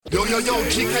Yo,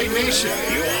 GK Nation.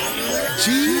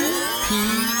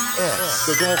 GPS.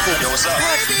 The Grown Folks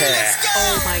Podcast.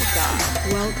 Oh my God.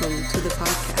 Welcome to the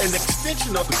podcast. An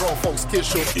extension of the Grown Folks Kids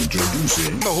Show.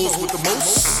 Introducing the host with the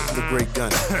most, the great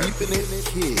gun. Keeping it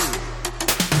kid.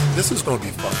 This is going to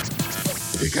be fun.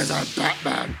 Because I'm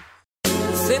Batman.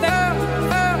 Sit down.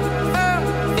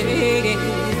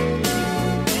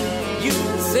 You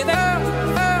sit down.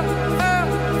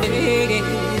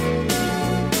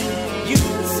 You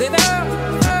sit down.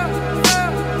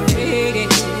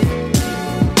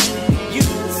 You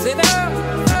sit down.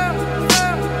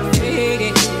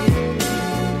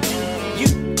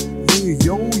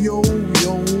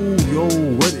 Yo,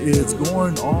 what is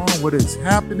going on? What is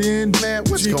happening? Man,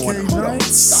 what's GK going on?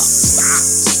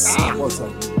 Stop. What's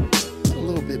up? Put a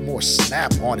little bit more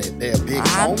snap on it there, big I'm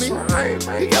homie. trying,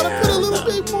 man. You gotta put a little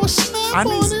bit more snap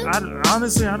on it.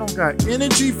 Honestly, I don't got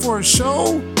energy for a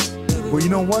show. Well, you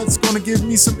know what's going to give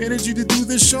me some energy to do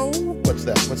this show? What's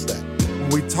that? When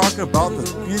we talk about the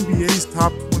NBA's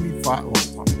top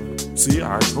 25. See,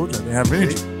 I told you I didn't have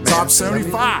energy. Man, Top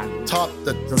 75.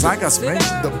 Because I got some energy.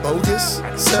 The bogus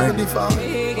 75. Oh,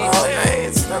 yeah,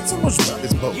 it's not so much about it.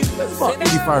 It's bogus. It's about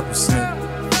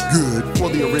 85% good. For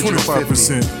the original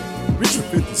 25%. Original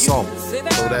 50 solid. So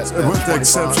that's With the 25.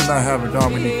 exception not having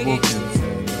Dominique Wilkins and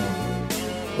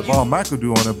Bob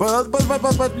McAdoo on it. But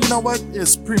you know what?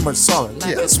 It's pretty much solid.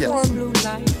 Yeah, This yeah. one, we're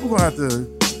going to have to...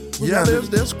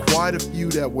 There's quite a few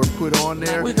that were put on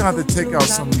there. We're going to have to take out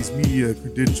some of these media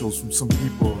credentials from some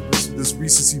people, this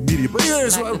recency media. But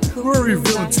here's what, we're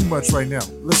revealing too much right now.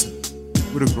 Listen,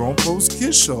 with a Grown Folks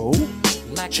Kids Show,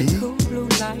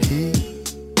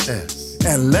 GPS.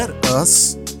 and let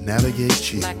us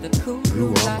Navigate you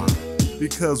through our mind.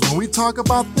 because when we talk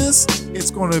about this, it's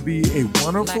going to be a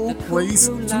wonderful place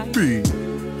to be.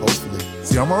 Hopefully.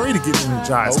 See, I'm already getting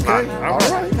energized. Okay. All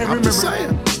right. Hey, I'm just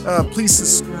saying. Please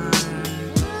subscribe,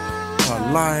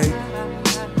 like,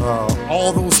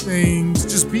 all those things.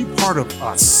 Just be part of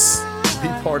us. Be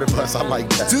part of us. I like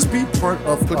that. Just be part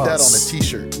of Put us. that on a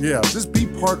t-shirt. Yeah, just be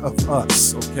part of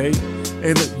us, okay?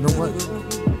 And you know what?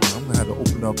 I'm gonna have to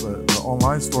open up an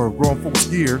online store of Grown Folks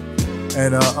gear.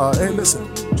 And listen,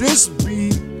 just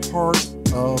be part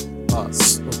of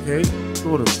us, okay?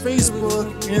 Go to Facebook,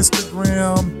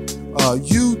 Instagram,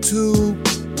 YouTube,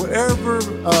 whatever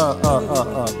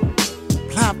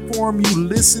platform you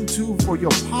listen to for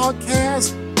your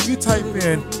podcast. You type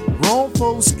in Grown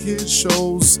Folks Kids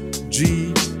Shows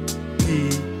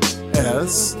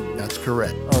GPS. That's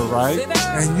correct. All right,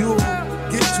 and you'll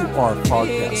get to our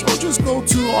podcast. Or just go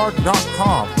to our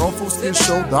 .com,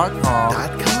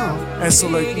 grownfolkskidsshow.com, and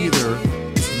select either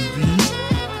TV,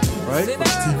 right, for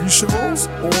TV shows,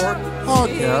 or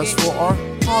podcast for our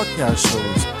podcast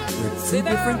shows. They're two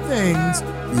different things.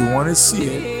 You want to see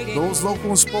it. Those local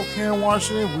in Spokane,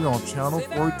 Washington, we're on Channel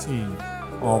 14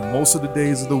 on most of the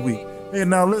days of the week. Hey,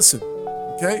 now listen,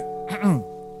 okay?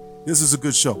 This is a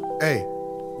good show. Hey,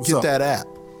 get up? that app.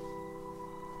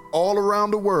 All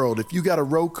around the world, if you got a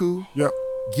Roku, Yep.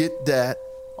 get that.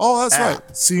 Oh, that's app. right.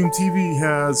 CMTV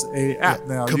has a app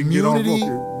now. You can get on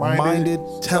Community-minded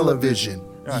television.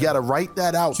 Yeah. You got to write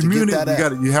that out Community, to get that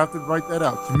app. you have to write that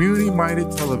out.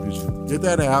 Community-minded television. Get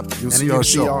that app. You'll And see you our can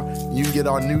see show. you can get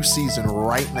our new season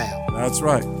right now. That's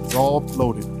right. It's all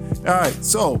uploaded. All right.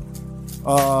 So,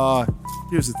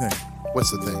 here's the thing.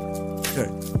 What's the thing? Okay.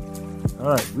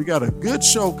 All right. We got a good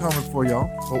show coming for y'all.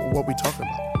 What we talking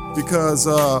about? Because,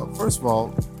 first of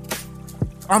all,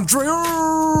 I'm Draven.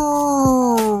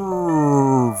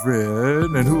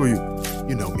 And who are you?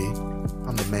 You know me.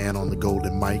 I'm the man on the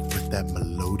golden mic with that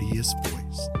melodious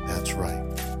voice. That's right.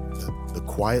 The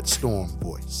quiet storm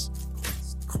voice.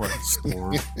 Quiet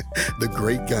storm. The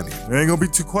great gunny. It ain't gonna be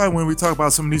too quiet when we talk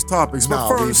about some of these topics. But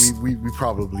No, first, we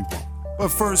probably won't. But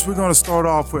first, we're gonna start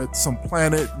off with some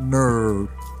Planet Nerd.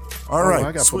 All right,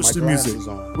 I gotta switch put the my music. glasses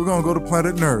on. We're gonna go to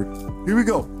Planet Nerd. Here we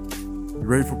go. You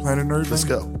ready for Planet Nerd? Let's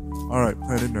then? go. All right,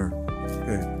 Planet Nerd.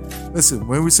 Okay. Listen,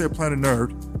 when we say Planet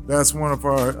Nerd, that's one of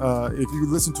our. If you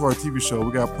listen to our TV show,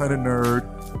 we got Planet Nerd.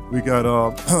 We got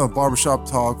Barbershop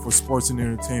Talk for sports and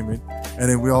entertainment, and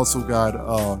then we also got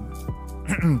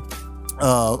I'm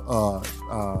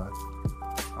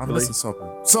missing something.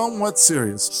 Somewhat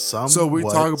serious. So we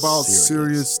talk about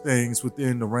serious things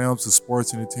within the realms of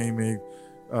sports, entertainment,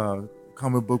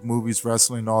 comic book movies,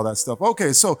 wrestling, all that stuff.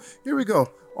 Okay, so here we go.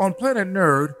 On Planet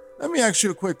Nerd, let me ask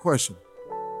you a quick question.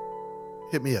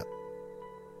 Hit me up.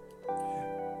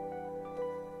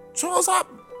 Charles, I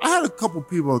had a couple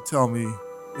people tell me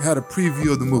they had a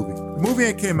preview of the movie. The movie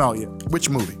ain't came out yet. Which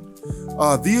movie?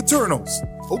 The Eternals.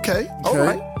 Okay. All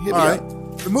right. Hit me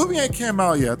up. The movie ain't came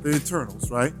out yet, The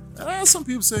Eternals, right? And I had some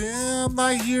people say, I'm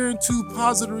not hearing too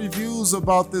positive reviews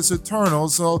about this Eternal.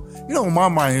 So, my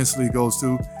mind instantly goes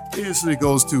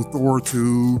to Thor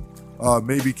 2,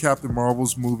 maybe Captain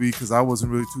Marvel's movie, because I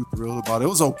wasn't really too thrilled about it. It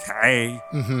was okay.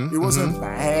 It wasn't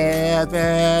bad,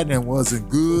 and it wasn't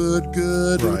good.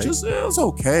 Right. It was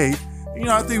okay.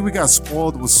 I think we got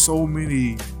spoiled with so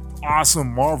many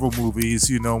awesome Marvel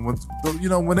movies.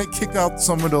 When they kick out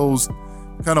some of those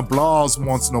kind of blahs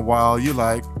once in a while, you're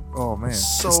like, oh man, it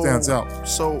stands out.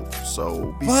 So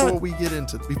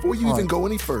before you even go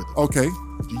any further, okay,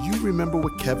 do you remember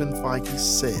what Kevin Feige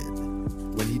said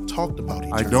when he talked about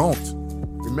Eternal? I don't.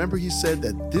 Remember, he said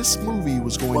that this movie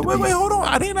was going to be. Wait, hold on.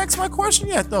 I didn't ask my question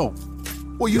yet, though.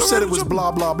 Well, you said it was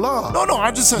blah blah blah. No,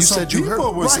 I just said you some said you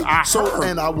people heard. was. Right. I so, heard.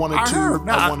 And I wanted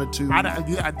to.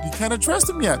 You can't address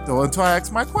them yet, though, until I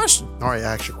ask my question. All right,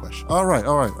 ask your question. All right.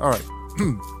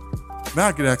 Now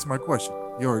I can ask my question.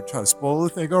 You already tried to spoil the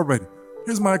thing already.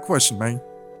 Here's my question, man.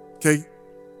 Okay.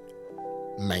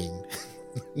 Man.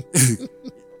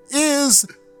 Is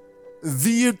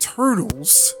the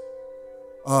Eternals...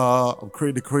 I'm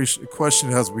creating a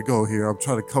question as we go here. I'm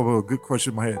trying to cover a good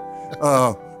question in my head.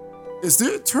 Is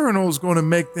the Eternals going to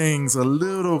make things a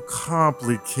little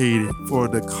complicated for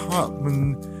the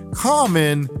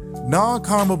common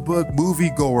non-comic book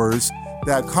moviegoers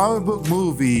that comic book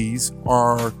movies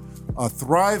are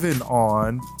thriving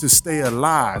on to stay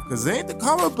alive? Because they ain't the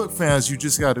comic book fans you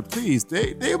just got to please.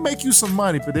 They'll make you some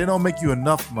money, but they don't make you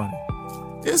enough money.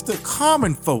 It's the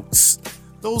common folks,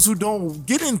 those who don't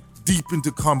get in deep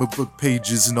into comic book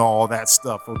pages and all that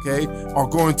stuff, okay, are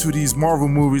going to these Marvel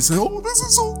movies and say, oh, this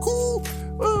is so cool.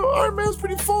 Iron Man's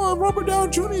pretty fun. Robert Downey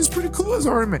Jr. is pretty cool as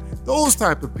Iron Man. Those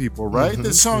type of people, right?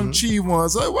 The Shang-Chi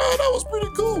ones, like, wow, that was pretty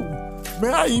cool.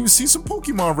 Man, I even see some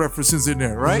Pokemon references in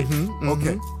there, right?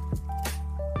 Okay.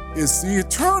 Is the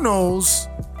Eternals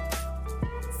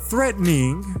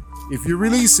threatening, if you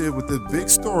release it with the big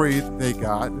story they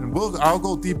got, and I'll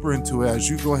go deeper into it as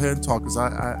you go ahead and talk, because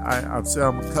I've said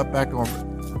I'm gonna cut back on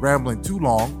rambling too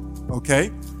long,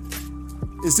 okay?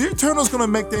 Is the Eternals gonna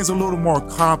make things a little more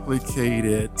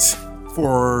complicated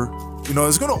for,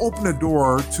 it's gonna open the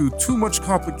door to too much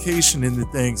complication in the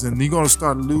things, and you're gonna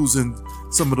start losing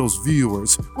some of those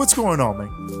viewers. What's going on, man?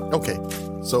 Okay,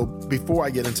 so before I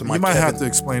get into my, you might have to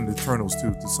explain the Eternals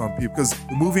too to some people, because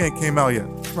the movie ain't came out yet.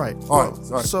 Right. All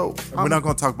right. So we're not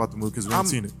gonna talk about the movie because we haven't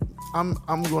seen it. I'm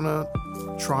gonna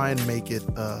try and make it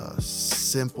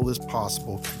simple as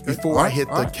possible before I hit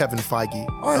the Kevin Feige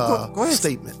go ahead.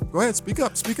 statement. Go ahead, speak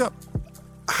up.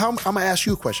 I'm gonna ask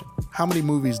you a question. How many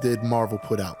movies did Marvel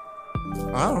put out?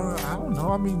 I don't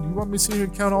know. I mean, you want me to sit here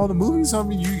and count all the movies? I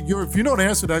mean, if you know the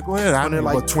answer to that, go ahead. I mean,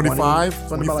 like 25,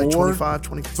 24,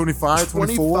 25,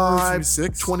 24,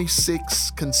 26.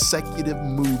 26 consecutive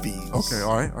movies. Okay,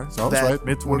 all right. So I was right,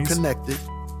 mid-20s. Were connected.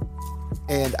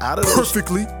 And out of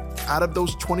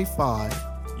those 25,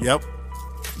 yep,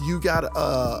 you got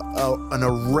an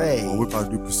array. Well, we're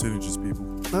about to do percentages, people.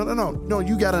 No.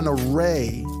 You got an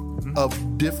array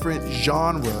of different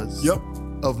genres. Yep.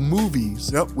 Of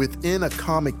movies within a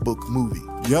comic book movie.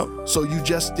 Yep. So you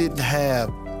just didn't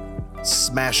have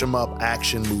smash 'em up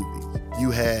action movies.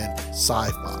 You had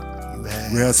sci-fi.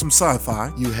 We had some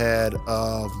sci-fi. You had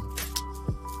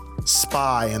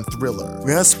spy and thriller.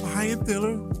 We had spy and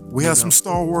thriller. We had some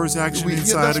Star Wars action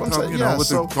inside the company, with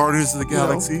the Guardians of the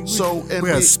Galaxy. We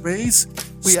had space,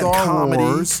 we Star had comedy.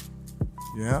 Wars.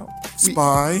 Yeah.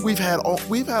 Spy. We've had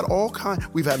all kinds.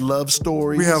 We've had love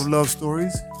stories. We have love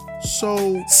stories.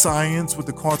 So science with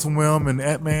the quantum realm and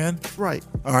Ant-Man. Right.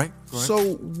 All right. Go ahead.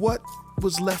 So what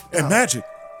was left and out? Magic.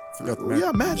 Forgot the magic.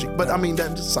 Yeah, magic. But I mean,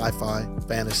 that's sci-fi,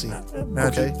 fantasy.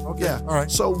 Magic. Okay. Yeah. All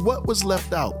right. So what was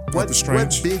left out? What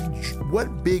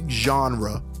big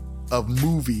genre of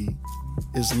movie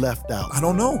is left out? I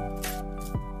don't know.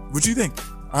 What do you think?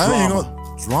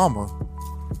 Drama.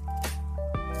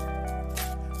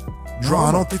 No,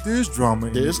 I don't think there is drama.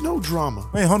 There's no drama.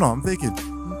 Wait, hold on. I'm thinking.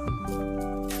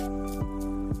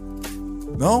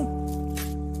 No?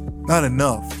 Not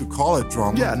enough to call it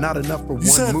drama. Yeah, not enough for one movie.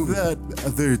 You said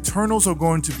that the Eternals are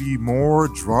going to be more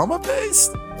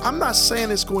drama-based? I'm not saying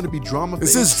it's going to be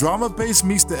drama-based. Is this drama-based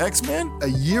meets the X-Men? A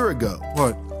year ago,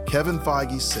 what? Kevin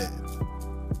Feige said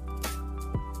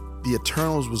the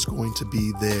Eternals was going to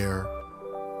be their,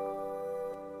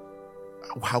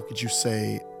 how could you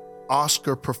say,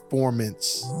 Oscar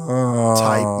performance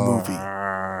type movie.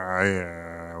 Yeah.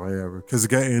 Whatever, because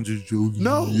it got Andrew Jules.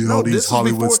 No, these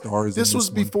Hollywood stars. This was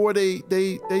before they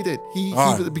did. He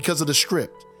because of the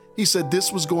script. He said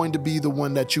this was going to be the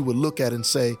one that you would look at and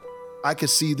say, I could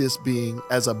see this being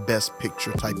as a best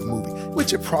picture type of movie,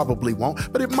 which it probably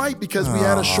won't, but it might because we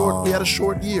had a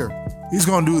short year. He's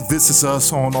gonna do This Is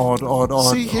Us on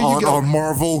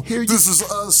Marvel. This Is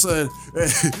Us, so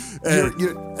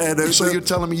you're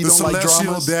telling me you don't like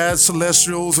dramas? The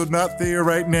Celestials are not there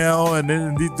right now, and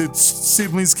then the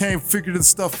siblings can't figure this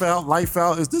stuff out, life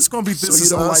out. Is this gonna be This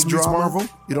Is Us meets Marvel?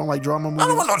 You don't like drama movies? I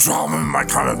don't want no drama in my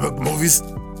comic book movies.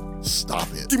 Stop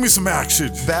it. Give me some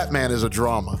action. Batman is a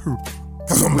drama.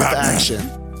 Because I'm Batman. Action.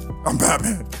 I'm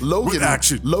Batman. Logan, with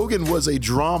action. Logan was a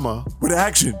drama with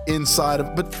action inside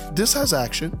of, but this has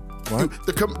action. What?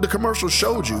 The commercial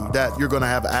showed you that you're going to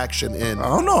have action in. I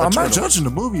don't know. I'm not judging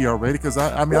the movie already because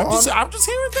I'm just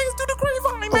hearing things through the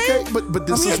grapevine, man. Okay, but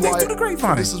this is why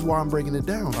this is why I'm breaking it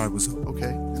down. All right, what's up?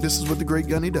 Okay, this is what the Great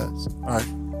Gunny does. All right,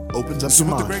 opens up this your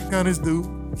is what mind. the Great Gunnies do.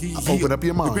 He open up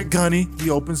your mind. The Great Gunny, he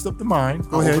opens up the mind.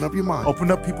 Go ahead. Open up your mind. Open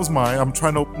up people's mind. I'm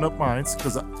trying to open up minds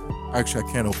because actually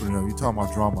I can't open it up. You're talking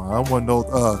about drama. I don't want no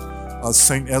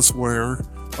Saint Elsewhere.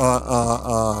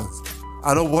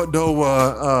 I don't want no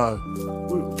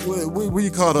what do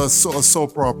you call it, a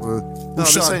soap opera? Who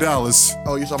shot Dallas?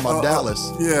 Oh, you're talking about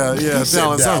Dallas? Yeah,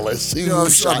 Dallas. Who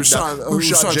shot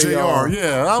JR?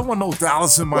 Yeah, I don't want no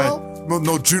Dallas in my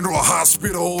no General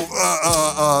Hospital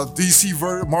DC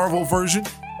Marvel version.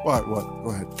 What?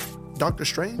 Go ahead. Doctor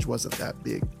Strange wasn't that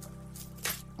big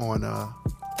on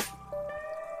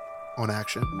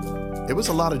action. It was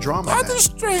a lot of drama. Doctor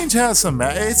Strange has some.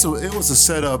 It was a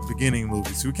setup beginning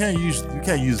movie, so you can't use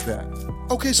that.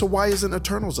 Okay, so why isn't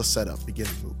Eternals a setup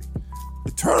beginning movie?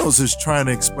 Eternals is trying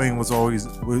to explain what's already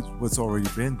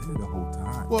been there the whole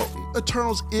time. Well,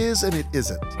 Eternals is and it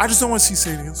isn't. I just don't want to see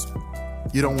St. Elmo's.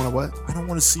 You don't want to what? I don't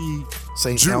want to see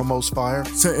St. Elmo's Fire.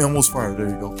 St. Elmo's Fire. There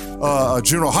you go.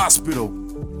 General Hospital.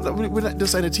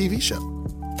 This ain't a TV show.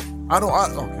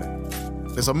 Okay.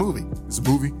 It's a movie. It's a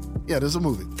movie. Yeah, there's a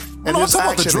movie. And I'm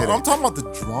talking about the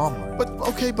drama.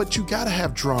 But you gotta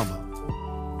have drama.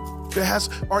 It has.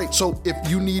 All right. So if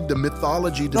you need the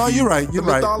mythology to you're right. You're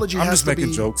right. I'm just making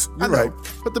be, jokes. You're right.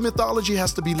 But the mythology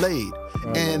has to be laid,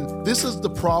 and this is the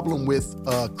problem with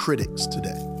critics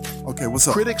today. Okay, what's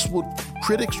up? Critics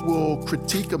will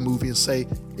critique a movie and say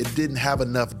it didn't have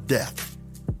enough depth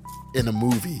in a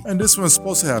movie. And this one's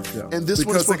supposed to have depth. And this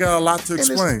because they got a lot to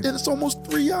explain. And it's almost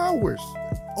 3 hours.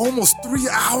 Almost 3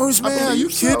 hours, man? Are you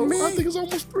kidding me? I think it's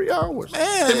almost 3 hours.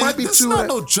 Man, it might be two. Not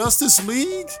no Justice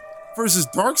League versus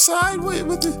Darkseid. Well,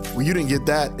 you didn't get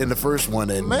that in the first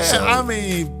one, and man, so,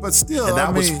 but still, and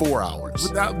that was 4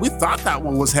 hours. We thought that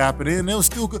one was happening, and it was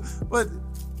still good, but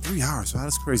 3 hours, man,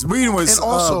 that's crazy. But anyways, and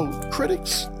also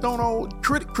critics don't know.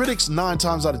 Critics 9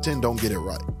 times out of 10 don't get it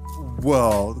right.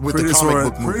 Well, critics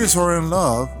are in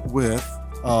love with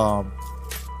all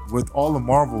the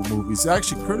Marvel movies.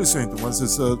 Actually, critics ain't the ones.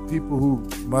 It's people who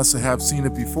must have seen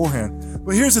it beforehand.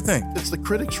 But here's the thing. It's the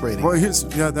critics rating. Well,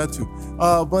 that too.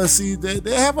 But see,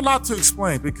 they have a lot to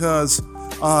explain because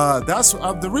that's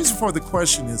the reason for the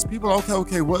question is people,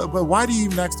 okay, but why do you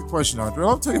even ask the question, Andre?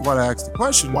 I'll tell you why I asked the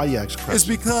question. Why you ask the question? It's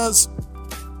because,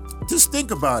 just think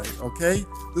about it, okay?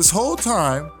 This whole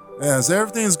time, as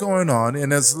everything's going on,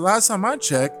 and as the last time I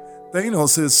checked,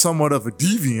 Thanos is somewhat of a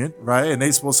deviant, right? And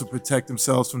they're supposed to protect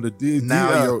themselves from the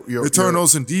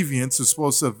Eternals and Deviants are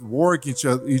supposed to war against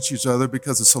each other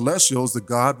because the Celestials, the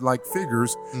godlike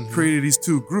figures, created these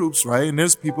two groups, right? And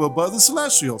there's people above the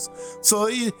Celestials. So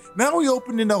now we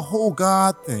open in the whole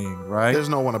God thing, right? There's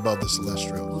no one above the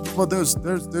Celestials. Well, there's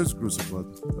groups above.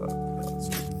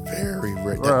 Very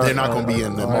rare. They're not going to be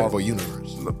in the Marvel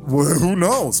universe. Well, who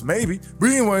knows? Maybe. But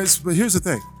anyways, here's the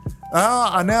thing.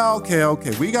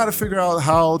 Okay. We got to figure out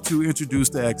how to introduce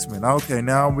the X-Men. Okay,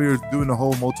 now we're doing the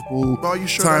whole multiple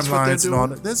timelines and all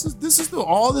that.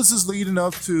 This is leading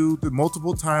up to the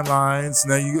multiple timelines.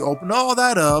 Now you open all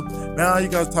that up. Now you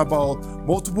got to talk about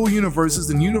multiple universes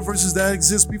and universes that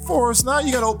exist before us. Now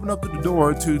you got to open up the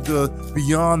door to the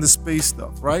beyond the space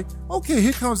stuff, right? Okay,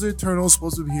 here comes the Eternals,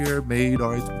 supposed to be here, made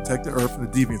to protect the Earth from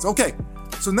the Deviants. Okay,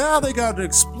 so now they got to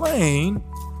explain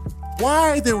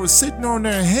why they were sitting on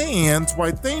their hands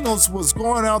while Thanos was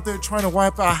going out there trying to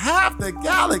wipe out half the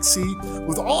galaxy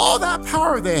with all that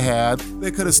power they had.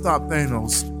 They could have stopped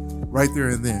Thanos right there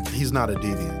and then. He's not a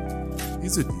deviant.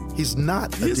 He's a deviant. He's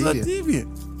not a deviant. He's a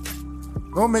deviant.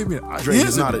 Don't make me.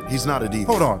 He's not a deviant.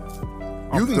 Hold on.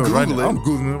 You can Google it. I'm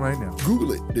Googling it right now.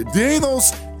 Google it.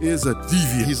 Thanos is a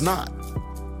deviant. He's not.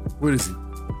 What is he?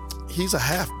 He's a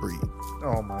half-breed.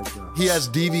 Oh my God. He has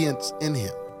deviance in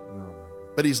him.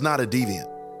 But he's not a deviant.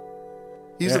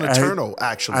 He's an Eternal,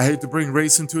 actually. I hate to bring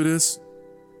race into this,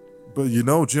 but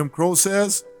Jim Crow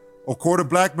says, a quarter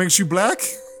black makes you black?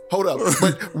 Hold up.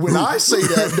 But when I say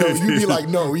that, though, you be like,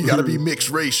 no, you got to be mixed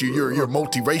race. You're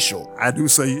multiracial. I do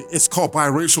say it's called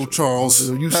biracial, Charles.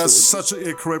 So That's such an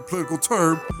incorrect political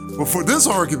term. But for this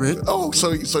argument,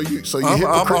 so you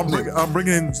hypocrite. I'm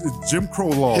bringing in Jim Crow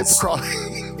laws.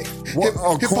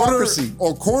 Hypocrisy.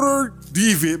 A quarter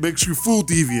deviant makes you full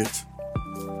deviant.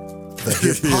 The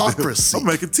hypocrisy. I'm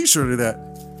making a t-shirt of that.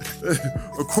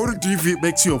 A quarter deviant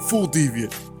makes you a full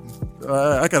deviant.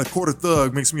 I got a quarter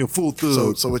thug makes me a full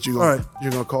thug. So what you gonna you're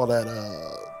gonna call that?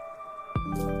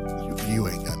 You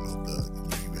ain't got no thug.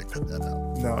 You better cut that out.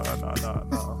 No.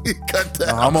 Cut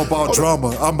that. I'm about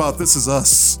drama. I'm about This Is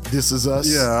Us. This Is Us.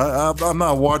 Yeah, I'm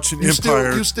not watching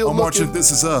Empire. I'm watching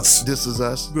This Is Us. This Is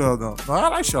Us. No.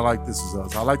 I like This Is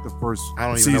Us. I like the first. I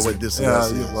don't season. even know what This Is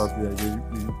Us is.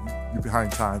 You're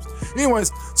behind times.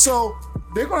 Anyways, so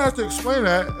they're gonna have to explain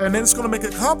that, and then it's gonna make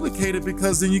it complicated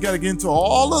because then you got to get into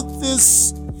all of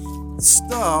this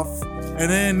stuff, and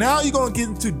then now you're gonna get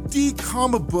into deep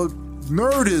comic book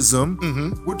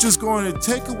nerdism, which is going to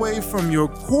take away from your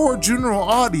core general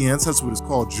audience. That's what it's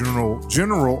called,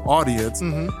 general audience.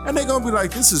 And they're gonna be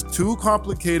like, this is too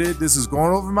complicated. This is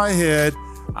going over my head.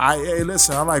 Hey,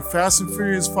 listen, I like Fast and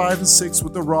Furious 5 and 6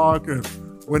 with The Rock, and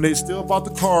when they still about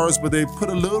the cars, but they put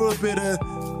a little bit of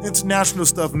international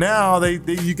stuff. Now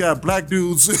you got black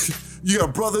dudes, you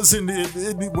got brothers in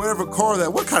whatever car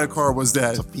that. What kind of car was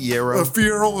that? It's a Fiero. A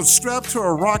Fiero was strapped to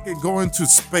a rocket going to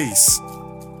space.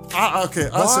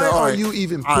 Why are you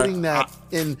even putting that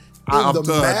in the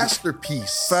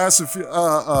masterpiece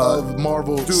of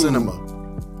Marvel cinema?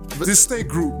 Just stay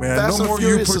group, man. No more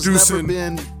you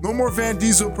producing. No more Van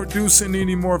Diesel producing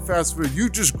any more Fast Food. You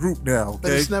just group now, okay?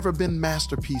 But it's never been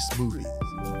masterpiece movies.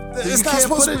 It's not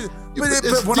supposed to be.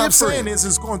 But what I'm saying is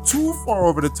it's going too far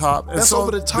over the top. And That's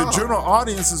over the top. The general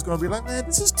audience is going to be like, man,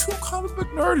 this is too comic book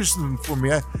nerdish for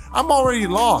me. I'm already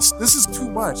lost. This is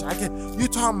too much. You're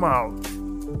talking about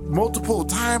multiple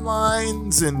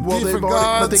timelines and different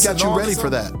gods. But they got you ready for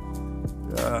that.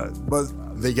 But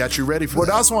they got you ready for that.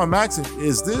 Well, that's why I'm asking.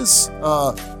 Is this?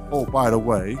 By the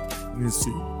way, let me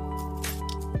see.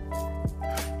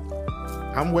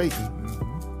 I'm waiting.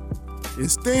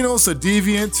 Is Thanos a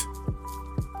deviant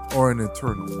or an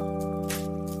Eternal?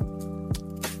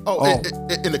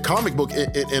 In the comic book,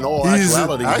 in all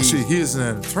actuality, he is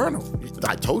an Eternal.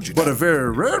 I told you, but a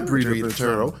very rare breed of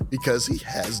Eternal because he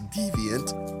has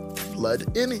deviant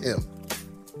blood in him.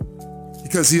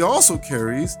 Because he also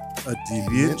carries a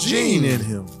deviant gene in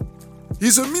him.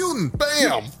 He's a mutant.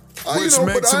 Bam! Which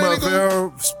makes him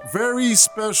a very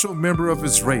special member of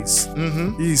his race.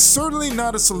 He's certainly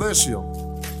not a Celestial.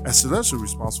 A Celestial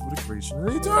responsible for the creation of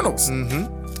the Eternals.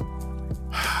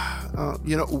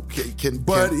 Can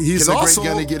he's the also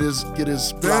Great Gunny get his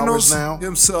flowers Thanos now?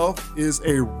 Himself is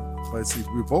let's see,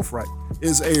 we're both right.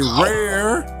 Is a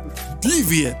rare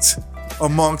deviant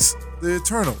amongst the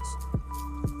Eternals.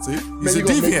 See, he's a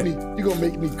deviant. You're gonna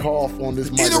make me cough on this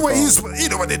microphone.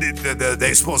 Either way,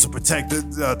 they're supposed to protect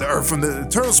the Earth from the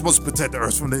Eternals. Supposed to protect the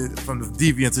Earth from the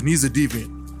deviants, and he's a deviant,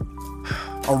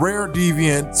 a rare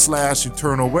deviant /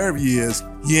 Eternal, wherever he is.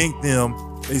 He ain't them.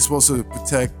 They supposed to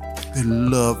protect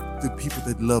the people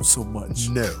that love so much.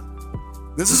 No.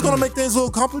 This is going to make things a little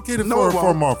complicated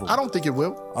for Marvel. I don't think it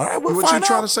will. All right, what you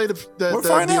trying to say?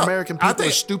 The American people are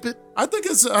stupid? I think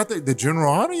the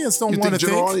general audience don't want to think. The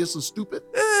general audience is stupid?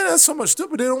 That's so much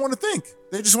stupid. They don't want to think.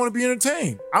 They just want to be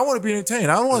entertained. I want to be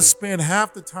entertained. I don't want to spend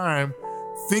half the time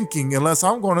thinking unless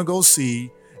I'm going to go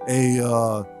see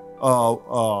a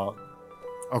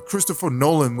Christopher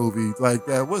Nolan movie like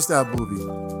that. What's that movie?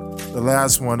 The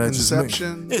last one that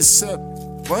Inception?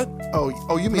 What?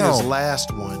 Oh, you mean his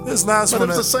last one? His last one. But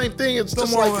it's the same thing. It's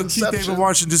just like Inception. Keith David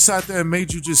Washington just sat there and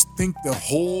made you just think the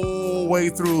whole way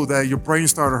through that your brain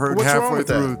started hurting halfway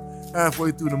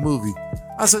through the movie.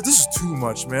 I said, this is too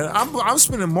much, man. I'm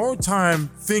spending more time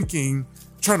thinking,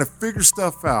 trying to figure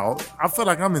stuff out. I feel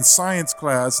like I'm in science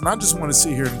class and I just want to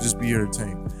sit here and just be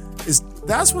entertained. Is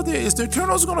the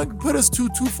Eternals going to put us too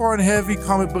far in heavy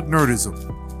comic book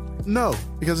nerdism? No,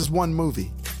 because it's one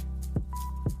movie.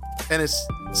 And it's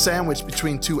sandwiched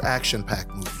between two action-packed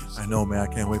movies. I know, man. I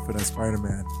can't wait for that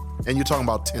Spider-Man. And you're talking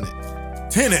about Tenet.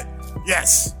 Tenet!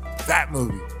 Yes! That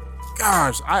movie.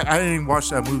 Gosh, I didn't even watch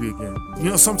that movie again.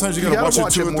 You know, sometimes you gotta watch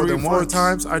it 2 or 3 or 4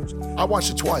 times. I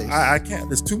watched it twice. I can't.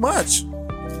 It's too much.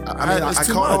 I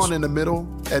caught on in the middle,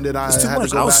 and then I had to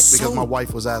go back because my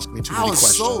wife was asking me too many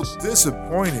questions. I was so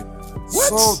disappointed. What?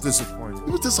 So disappointed.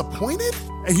 You were disappointed?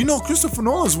 And you know, Christopher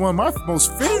Nolan is one of my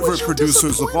most favorite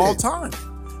producers of all time.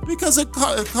 Because it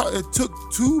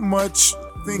took too much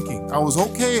thinking. I was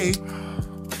okay,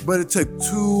 but it took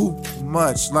too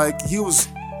much. Like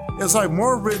it's like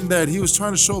more written that he was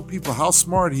trying to show people how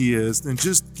smart he is than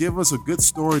just give us a good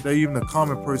story that even a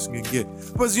common person can get.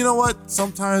 But you know what?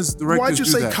 Sometimes directors Why'd you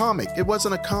do say that. comic? It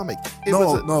wasn't a comic.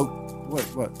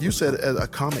 What? You said a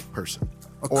comic person.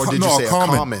 Or did you say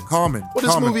common? Common. Well,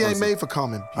 this movie ain't person. made for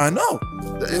common people. I know.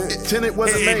 Tenet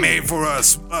wasn't It ain't made for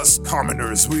us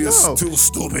commoners. We are too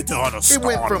stupid to understand. It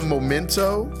went from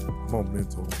Memento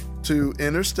to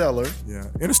Interstellar. Yeah.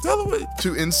 Interstellar.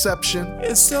 To Inception.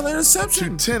 It's still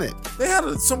Inception. To Tenet. They had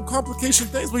some complication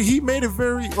things, but he made it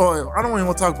very. Oh, I don't even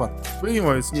want to talk about it. But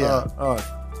anyways, so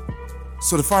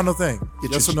the final thing,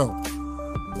 yes or no?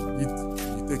 You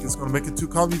think it's gonna make it too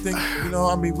complicated?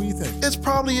 What do you think? It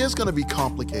probably is gonna be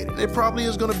complicated. It probably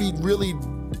is gonna be really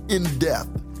in depth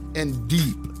and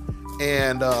deep,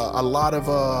 and a lot of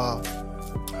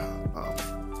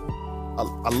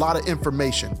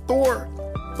information. Thor,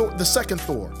 the second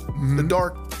Thor, the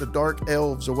dark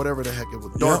elves or whatever the heck it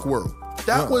was, Dark World.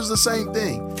 That was the same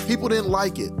thing. People didn't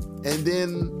like it, and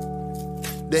then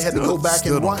they had to go back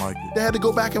and watch. They had to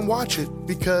go back and watch it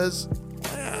because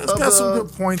it's got some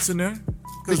good points in there.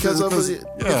 Because of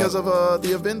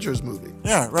the Avengers movie.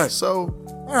 Yeah, right. So,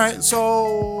 all right.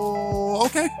 So,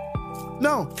 okay.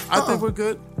 No, I think we're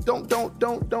good. Don't. We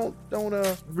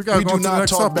do not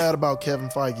talk bad about Kevin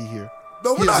Feige here.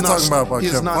 No, we're not talking about Kevin Feige. He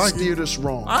has not steered us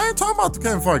wrong. I ain't talking about the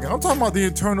Kevin Feige. I'm talking about the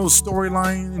internal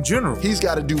storyline in general. He's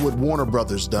got to do what Warner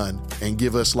Brothers done and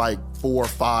give us like 4 or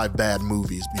 5 bad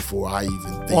movies before I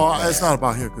even think. Well, it's not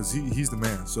about him because he's the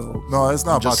man. So no, it's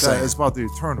not about that. It's about the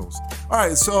Eternals. All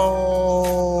right,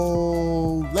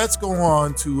 so let's go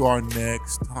on to our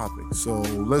next topic. So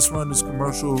let's run this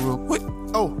commercial real quick.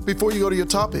 Oh, before you go to your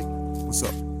topic, what's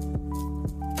up?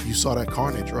 You saw that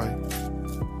Carnage, right?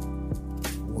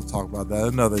 We'll talk about that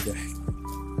another day.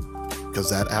 Because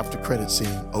that after credit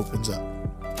scene opens up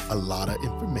a lot of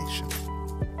information.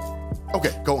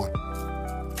 Okay, go on.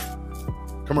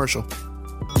 Commercial.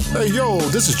 Hey, yo,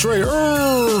 this is Trey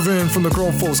Irvin from the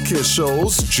Grown Folks Kids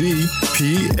Shows,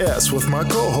 GPS, with my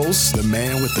co-host, the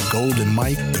man with the golden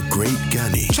mic, the great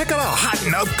Gunny. Check out our hot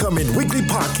and upcoming weekly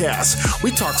podcast.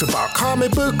 We talk about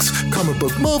comic books, comic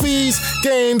book movies,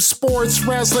 games, sports,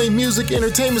 wrestling, music,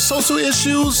 entertainment, social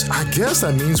issues. I guess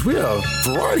that means we're a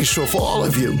variety show for all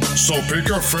of you. So pick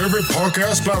your favorite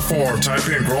podcast platform, type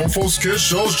in Grown Folks Kids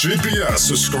Shows GPS,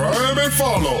 subscribe and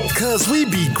follow. Cause we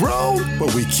be grown,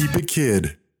 but we keep it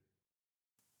kid.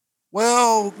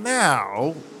 Well,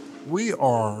 now we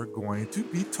are going to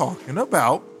be talking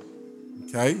about,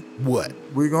 okay? What?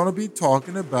 We're going to be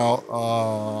talking about,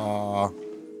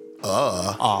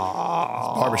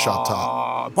 Barbershop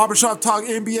Talk. Barbershop Talk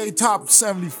NBA Top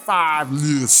 75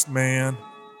 list, man.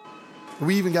 Do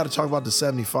we even got to talk about the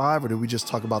 75, or did we just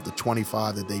talk about the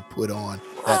 25 that they put on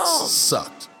that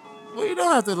sucked? Well, you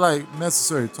don't have to,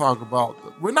 necessarily talk about,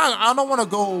 I don't want to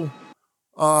go,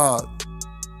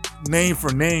 name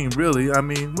for name, really. I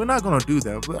mean, we're not going to do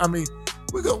that. But, I mean,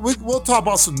 we'll talk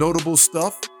about some notable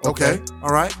stuff. Okay. All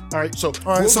right. So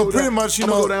pretty much, I'm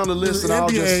gonna go down the list. The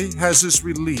NBA has just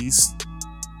released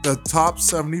the top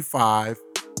 75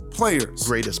 players.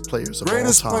 Greatest players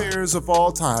of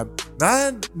all time.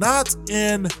 Not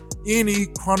in any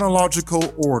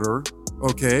chronological order.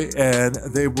 Okay. And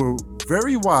they were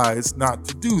very wise not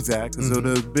to do that because it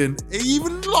would have been an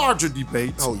even larger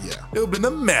debate. Oh, yeah. It would have been a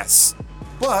mess.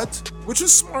 But, which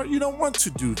is smart, you don't want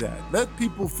to do that. Let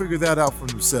people figure that out for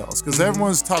themselves because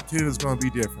everyone's top 10 is going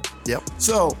to be different. Yep.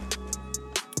 So,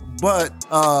 but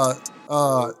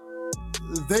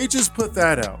they just put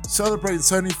that out, celebrating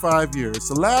 75 years.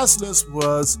 The last list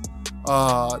was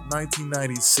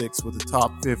 1996 with the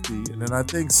top 50. And then I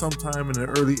think sometime in the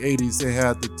early 80s, they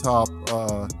had the top,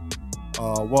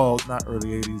 not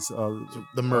early 80s.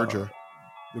 The merger.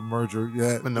 The merger,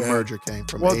 yeah. When the merger came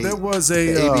from. Well, there was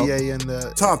a ABA and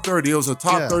the top 30. It was a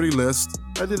top 30 list.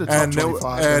 I did a top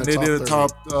 25. And they did a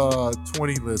top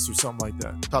 20 list or something like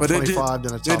that. Top 25,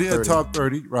 then a top 30. They did a top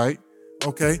 30, right?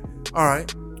 Okay. All right.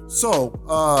 So,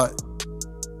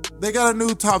 they got a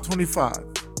new top 25.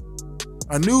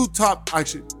 A new top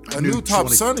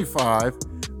 75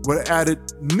 would have added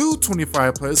new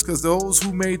 25 players because those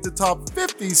who made the top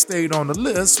 50 stayed on the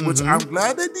list, which I'm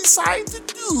glad they decided to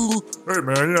do. Hey,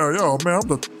 man, man,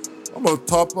 I'm a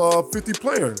top 50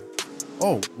 player.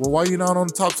 Oh, well, why are you not on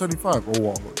the top 75? Oh,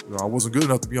 well, I wasn't good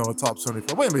enough to be on the top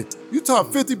 75. Wait a minute, you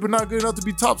top 50 but not good enough to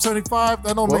be top 75?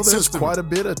 That don't make sense to me. Well, there's quite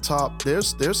a bit of top.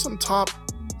 There's some top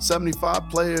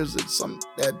 75 players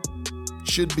that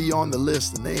should be on the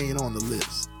list and they ain't on the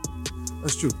list.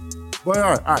 That's true. But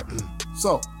all right.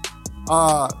 So,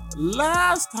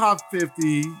 last top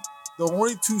 50 the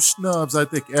only two snubs I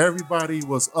think everybody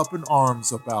was up in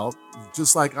arms about,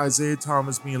 just like Isaiah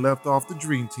Thomas being left off the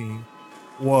Dream Team,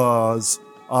 was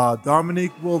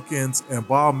Dominique Wilkins and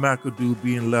Bob McAdoo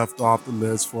being left off the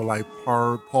list for like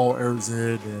Paul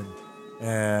Arizin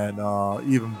and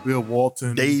even Bill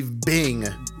Walton. Dave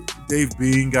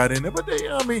Bing got in there, but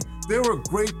they were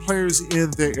great players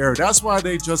in their era. That's why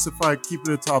they justified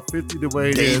keeping the top 50 the way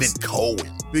it is. David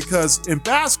Cohen. Because in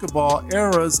basketball,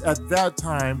 eras at that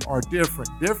time are different.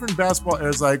 Different basketball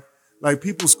eras, like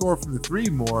people score from the three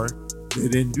more. They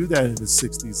didn't do that in the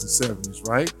 60s and 70s,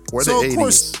 right? Or so the 80s. Of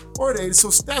course, or the 80s. So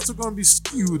stats are going to be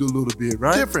skewed a little bit,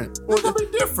 right? Different. They're going to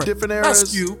be different. Different Not eras.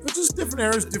 skewed, but just different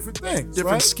eras, different things,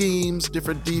 Different right? schemes,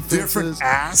 different defenses. Different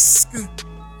ask.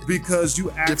 Because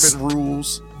you asked. Different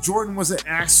rules. Jordan wasn't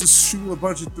asked to shoot a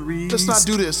bunch of threes. Let's not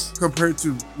do this. Compared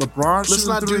to LeBron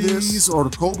shooting threes, or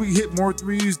Kobe hit more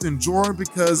threes than Jordan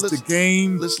because the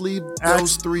game. Let's leave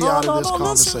those three out of this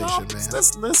conversation, man.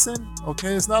 Let's listen.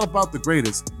 Okay, it's not about the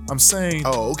greatest. I'm saying.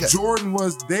 Okay.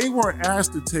 They weren't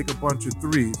asked to take a bunch of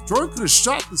threes. Jordan could have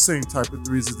shot the same type of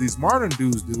threes as these modern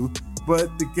dudes do,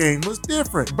 but the game was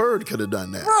different. Bird could have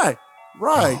done that. Right.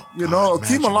 Oh,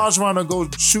 Akeem Olajuwon will go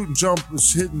shoot and jump,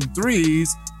 hitting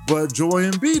threes, but Joel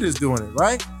Embiid is doing it,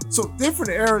 right? So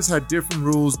different eras had different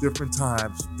rules, different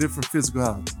times, different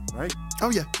physicality, right?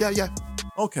 Oh, yeah.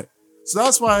 Okay. So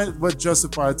that's what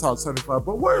justified top 75.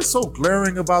 But what is so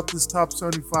glaring about this top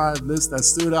 75 list that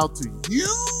stood out to you?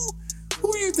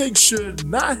 Who you think should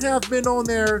not have been on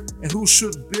there and who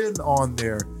should have been on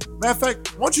there? Matter of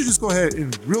fact, why don't you just go ahead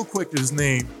and real quick just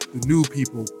name the new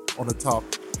people on the top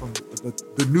from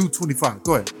the new 25.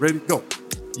 Go ahead. Ready? Go.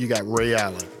 You got Ray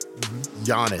Allen,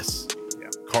 Giannis,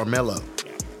 Carmelo,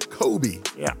 Kobe,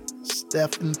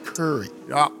 Stephen Curry,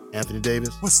 Anthony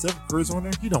Davis. What, Stephen Curry's on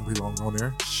there? He don't belong on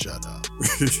there. Shut up.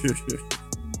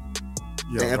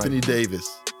 Anthony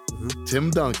Davis, Tim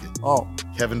Duncan,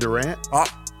 Kevin Durant,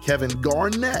 Kevin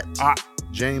Garnett,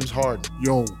 James Harden,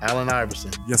 Allen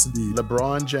Iverson, yes indeed,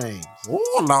 LeBron James.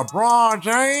 Oh, LeBron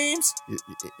James.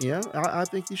 Yeah, I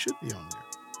think he should be on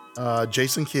there.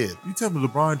 Jason Kidd. You tell me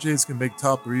LeBron James can make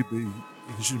top 3, but he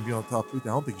shouldn't be on top 50.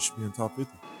 I don't think he should be in top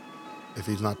 50. If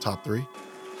he's not top 3?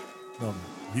 No,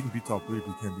 he can be top 3,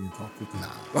 but he can't be in top 50. Nah.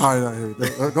 All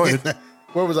right, go ahead.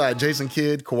 Where was I? Jason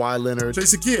Kidd, Kawhi Leonard.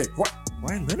 Jason Kidd.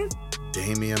 Kawhi Leonard?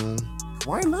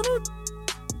 Kawhi Leonard?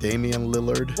 Damian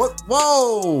Lillard. What?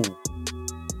 Whoa!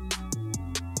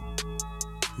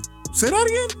 Say that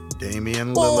again?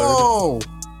 Damian Lillard. Whoa!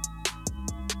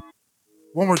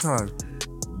 One more time.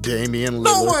 Damian Lillard.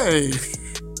 No way!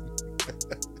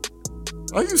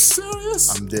 Are you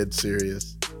serious? I'm dead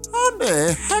serious. How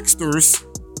the hecksters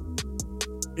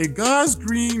in God's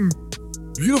green,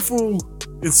 beautiful,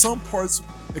 in some parts,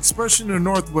 expression in the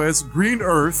Northwest, green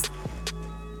earth,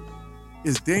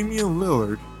 is Damian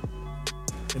Lillard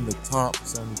in the top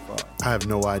 75? I have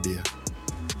no idea.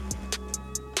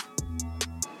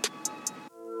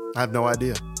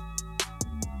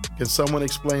 Can someone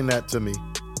explain that to me?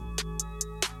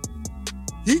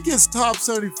 He gets top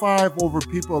 75 over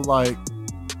people like,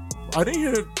 I didn't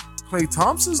hear Klay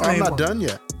Thompson's name. I'm not done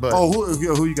yet. But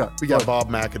who you got? We got Bob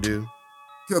McAdoo.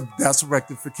 That's a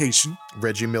rectification.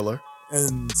 Reggie Miller.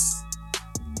 And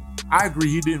I agree,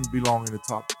 he didn't belong in the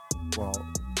top, the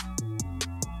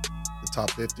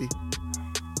top 50. He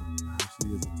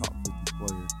is a top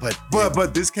 50 player.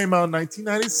 But this came out in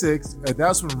 1996, and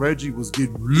that's when Reggie was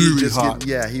getting really hot.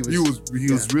 He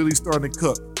was really starting to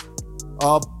cook.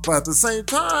 But at the same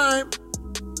time,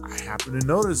 I happen to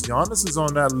notice Giannis is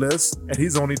on that list, and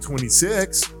he's only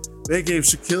 26. They gave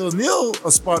Shaquille O'Neal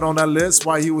a spot on that list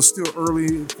while he was still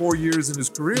early 4 years in his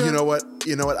career. You know what?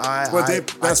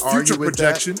 That's future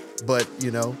projection. But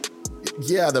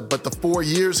but the 4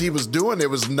 years he was doing, there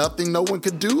was nothing no one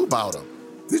could do about him.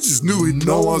 They just knew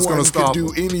no one's going to stop him. No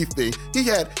one could do anything. He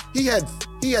had.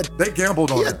 They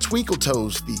gambled on it. He had twinkle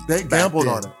toes feet. They gambled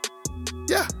on it.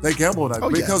 Yeah. They gambled on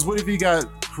it. Because what if he got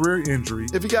career injury?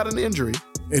 If he got an injury.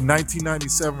 In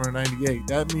 1997 or 98,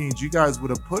 that means you guys would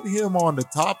have put him on the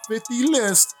top 50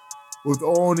 list with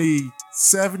only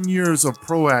 7 years of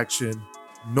pro action,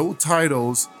 no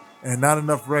titles, and not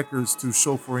enough records to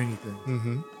show for anything.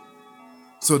 Mm-hmm.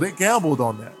 So they gambled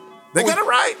on that. They got it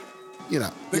right.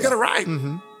 They got it right.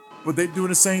 Mm-hmm. But they're doing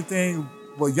the same thing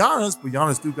with Giannis, but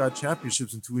Giannis do got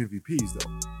championships and 2 MVPs,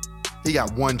 though. He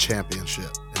got 1 championship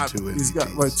and 2 MVPs. He's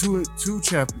got like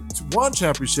one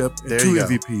championship and 2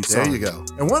 MVPs. There you go.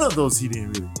 And one of those he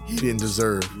didn't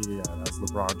deserve. Yeah, that's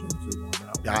LeBron James who won that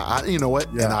one. Yeah, you know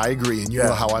what? Yeah. And I agree. And you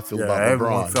know how I feel about LeBron.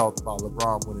 Everyone felt about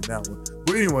LeBron winning that one.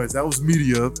 But anyways, that was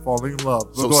media falling in love.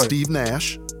 So Steve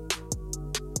Nash.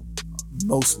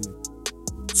 Mostly.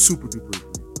 super duper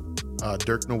agree.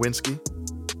 Dirk Nowitzki.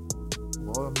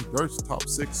 Well, I mean, Dirk's top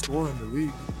 6 scorer in the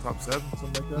league, top 7,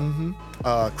 something like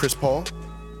that. Chris Paul.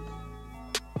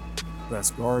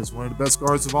 Best guards, one of the best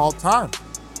guards of all time.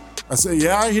 I say,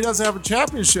 yeah, he doesn't have a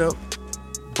championship,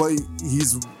 but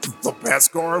he's the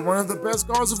best guard, one of the best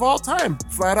guards of all time,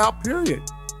 flat out, period,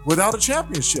 without a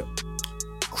championship.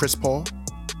 Chris Paul.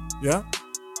 Yeah.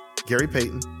 Gary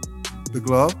Payton. The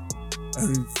glove.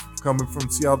 And coming from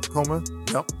Seattle, Tacoma.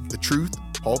 Yep. The Truth.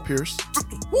 Paul Pierce.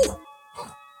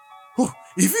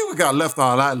 If you got left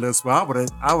out of that list, I would have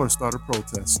started a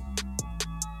protest.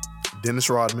 Dennis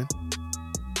Rodman.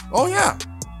 Oh, yeah.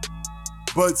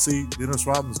 But see, Dennis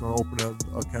Rodman's going to open up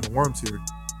a can of worms here.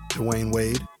 Dwayne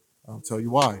Wade. I'll tell you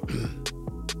why.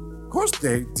 Of course,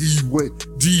 Wade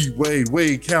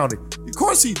County. Of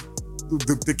course,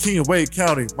 the king of Wade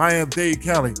County, Dade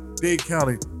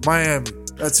County, Miami.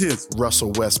 That's his.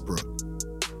 Russell Westbrook.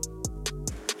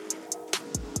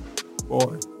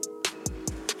 Boy.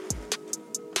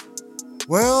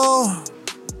 Well,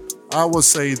 I will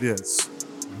say this.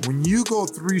 When you go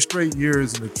 3 straight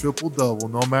years in a triple-double,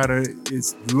 no matter,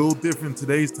 it's a little different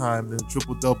today's time than a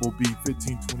triple-double be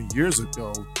 15, 20 years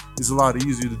ago. It's a lot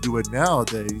easier to do it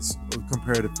nowadays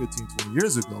compared to 15, 20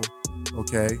 years ago.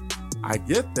 Okay? I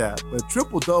get that, but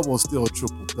triple-double is still a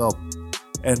triple-double.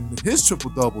 And his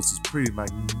triple-doubles is pretty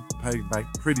magnormous.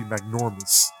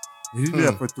 He did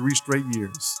that for 3 straight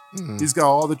years. He's got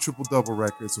all the triple-double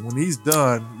records. And when he's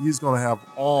done, he's going to have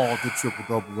all the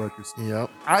triple-double records. Yep.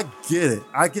 I get it.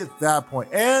 I get that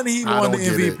point. And he won the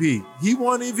MVP. He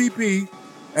won MVP.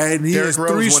 And he has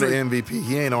 3 Rose won the MVP.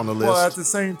 He ain't on the list. Well, at the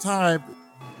same time,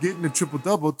 getting the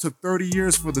triple-double took 30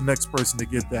 years for the next person to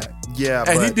get that. Yeah,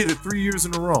 and he did it 3 years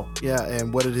in a row. Yeah,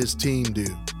 and what did his team do?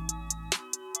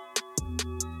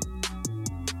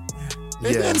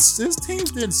 His team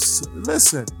didn't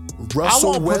listen.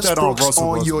 Russell Westbrook's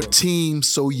on your team,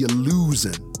 so you're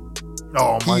losing.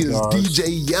 Oh my God. He is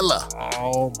DJ Yella.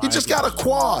 Oh my He just got a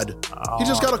quad. He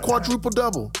just got a quadruple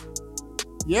double.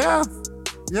 Yeah.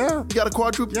 Yeah. He got a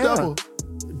quadruple double.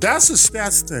 That's a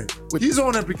stats thing. He's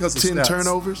on there because of 10 stats.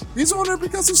 turnovers. He's on there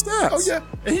because of stats. Oh yeah.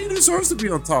 And he deserves to be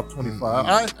on top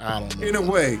 25. I don't know. In a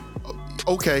way.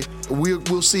 Okay,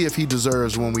 we'll see if he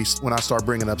deserves when I start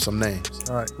bringing up some names.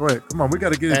 All right, go ahead. Come on, we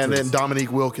got to get into And then this.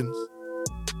 Dominique Wilkins.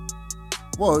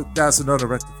 Well, that's another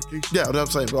rectification. Yeah,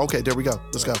 that's what I'm saying. Okay, there we go.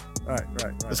 Let's go. All right.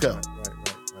 Let's go.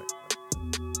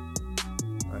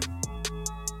 Right.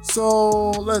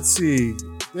 So let's see.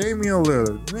 Damian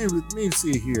Lillard. Let me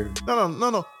see here.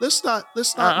 No. Let's not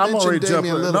I'm mention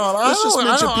Damian Lillard. Let's just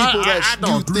mention people that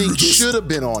you think should have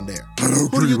been on there.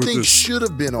 Who do you think should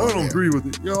have been on there? I don't agree with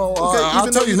it. Yo, okay,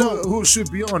 I'll tell you who should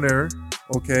be on there,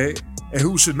 okay, and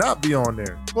who should not be on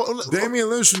there. Damian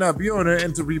Lillard should not be on there,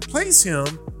 and to replace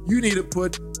him, you need to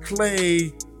put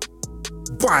Klay,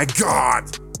 by God,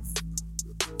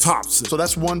 Thompson. So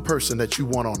that's one person that you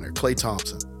want on there, Klay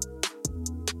Thompson.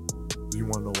 Do you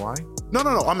want to know why? No.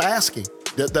 I'm asking.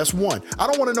 That's one. I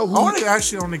don't want to know who. I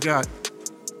only got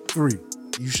 3.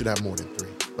 You should have more than 3.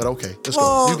 But okay, let's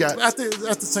go. You got at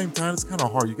the same time, it's kind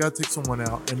of hard. You got to take someone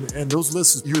out, and those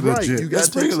lists is pretty You're right. legit. You gotta That's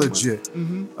pretty take legit.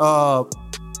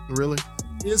 Mm-hmm. Really?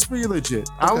 It's pretty legit.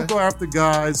 Okay. I would go after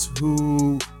guys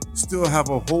who still have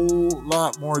a whole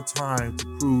lot more time to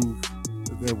prove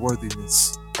their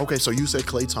worthiness. Okay, so you say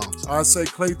Klay Thompson. I say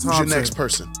Klay Thompson. Who's your next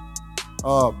person?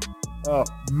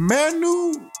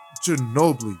 Manu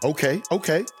Ginobili. Okay.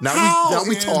 Now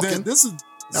we talking. This is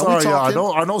now sorry,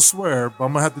 y'all. I don't swear, but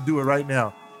I'm gonna have to do it right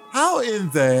now. How in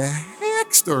the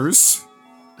hecksters?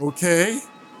 Okay.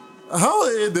 How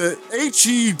in the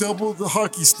HE double the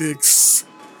hockey sticks?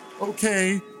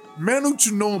 Okay. Manu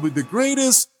Ginobili, the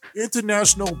greatest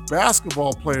international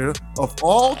basketball player of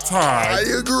all time. I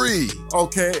agree.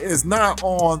 Okay, is not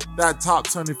on that top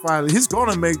 75. He's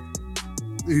gonna make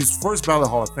his first ballot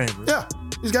Hall of Famer. Yeah,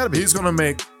 he's got to be. He's gonna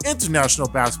make International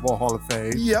Basketball Hall of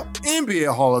Fame. Yep.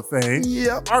 NBA Hall of Fame.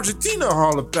 Yep. Argentina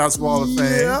Basketball Hall of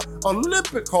Fame. Yep.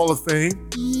 Olympic Hall of Fame.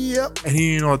 Yep. And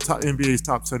he ain't on NBA's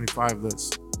top 75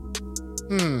 list.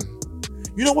 You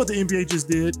know what the NBA just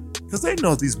did? Because they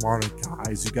know these modern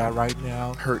guys you got right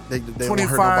now. They don't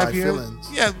hurt nobody's feelings.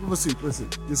 Yeah, let's see.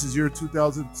 This is year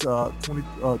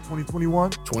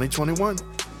 2021. 2021.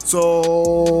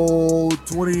 So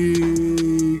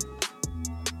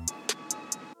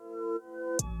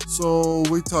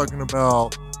we're talking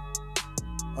about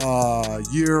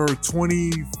year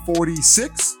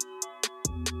 2046.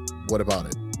 What about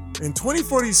it? In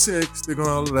 2046, they're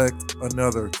going to elect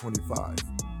another 25.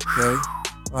 Okay?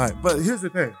 All right, but here's the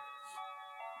thing.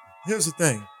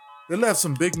 They left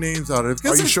some big names out of it.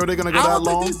 Are you sure they're going to go that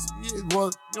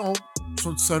long?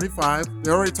 75.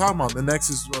 They're already talking about the next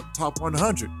is top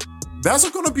 100. That's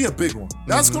going to be a big one.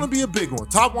 That's going to be a big one.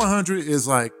 Top 100 is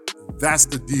like, that's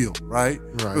the deal, right?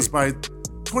 Because by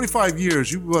 25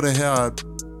 years, you would have had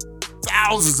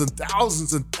thousands and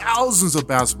thousands and thousands of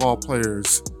basketball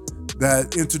players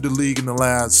that entered the league in the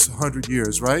last 100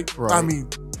 years, right? I mean,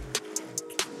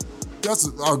 that's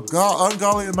an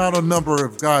ungodly amount of number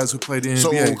of guys who played in the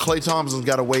NBA. So Klay Thompson's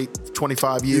got to wait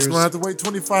 25 years? He's going to have to wait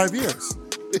 25 years.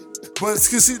 But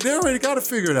see, they already got to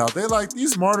figure it out. They're like,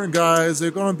 these modern guys,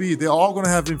 they're all going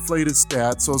to have inflated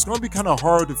stats. So it's going to be kind of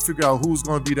hard to figure out who's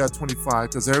going to be that 25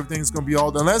 because everything's going to be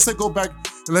unless they go back,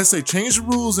 unless they change the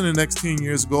rules in the next 10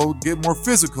 years, go get more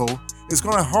physical, it's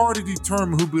going to be hard to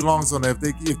determine who belongs on that.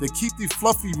 If they keep the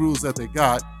fluffy rules that they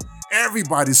got,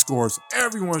 everybody scores,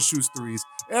 everyone shoots threes,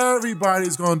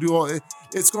 everybody's going to do all,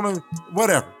 it's going to,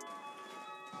 whatever.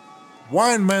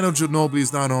 Why Manu Ginobili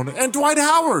is not on it? And Dwight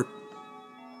Howard.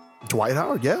 Dwight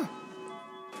Howard, yeah.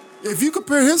 If you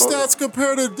compare his stats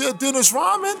compared to Dennis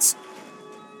Rodman's,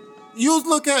 you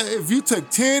look at, if you took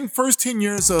first 10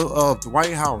 years of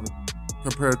Dwight Howard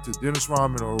compared to Dennis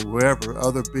Rodman or whoever,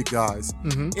 other big guys,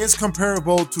 it's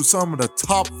comparable to some of the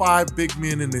top 5 big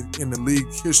men in the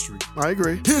league history. I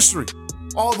agree. History.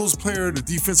 All those players, the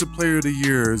defensive player of the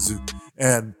years,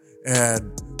 and at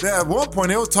one point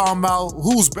they were talking about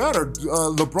who's better,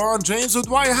 LeBron James or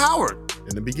Dwight Howard.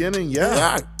 In the beginning,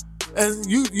 yeah. And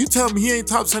you tell me he ain't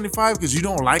top 75 because you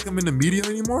don't like him in the media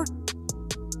anymore?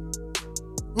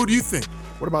 Who do you think?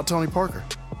 What about Tony Parker?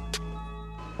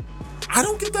 I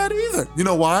don't get that either. You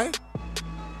know why?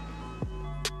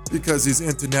 Because he's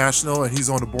international and he's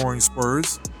on the boring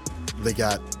Spurs.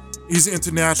 He's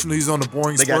international, he's on the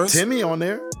boring Spurs. They got Timmy on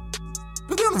there.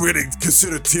 But they don't really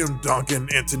consider Tim Duncan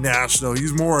international.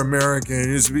 He's more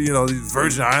American. He's, the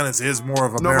Virgin Islands is more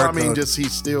of America. No, I mean, just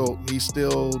he's still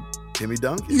Timmy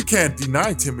Duncan. You can't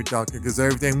deny Timmy Duncan because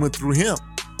everything went through him.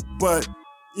 But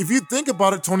if you think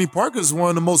about it, Tony Parker is one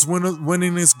of the most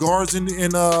winningest guards he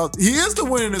is the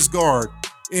winningest guard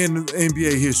in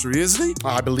NBA history, isn't he?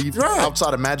 I believe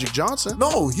outside of Magic Johnson.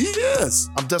 No, he is.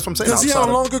 That's what I'm saying. Because he had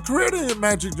a longer career than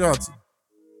Magic Johnson.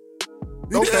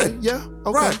 He did. Yeah,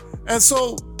 okay. Right.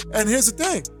 And here's the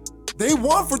thing. They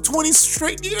won for 20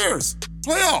 straight years.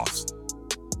 Playoffs.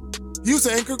 He was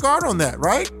the anchor guard on that,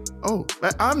 right? Oh,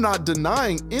 I'm not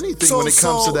denying anything when it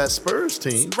comes to that Spurs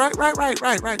team. Right.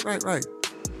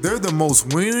 They're the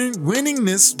most winning.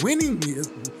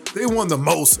 They won the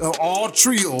most of all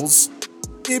trios,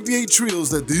 NBA trios,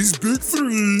 that these big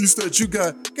threes that you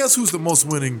got. Guess who's the most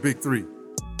winning big three?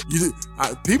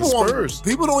 People don't even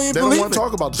believe it. They don't want to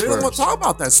talk about the Spurs. They don't want to talk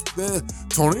about that.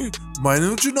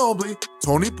 Manu Ginobili,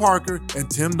 Tony Parker, and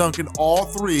Tim Duncan, all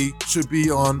three should be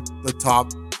on the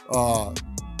top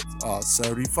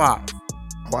 75.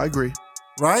 Oh, I agree.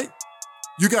 Right?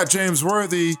 You got James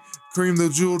Worthy, Kareem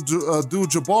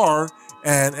Abdul-Jabbar,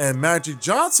 and Magic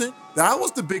Johnson. That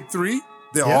was the big three.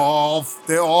 They all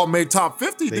made top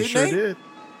 50, didn't they? They sure did.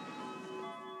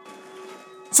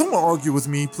 Someone argue with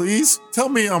me, please. Tell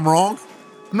me I'm wrong.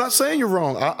 I'm not saying you're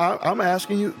wrong. I'm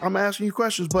asking you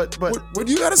questions, but what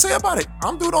do you got to say about it?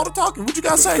 I'm doing all the talking. What you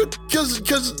got to say?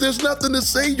 Because there's nothing to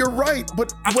say. You're right,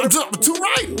 but I'm too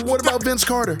right. What about Vince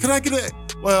Carter? Can I get it?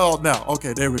 Well, no.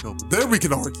 Okay, there we go. There we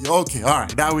can argue. Okay, all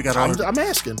right. Now we got to argue. I'm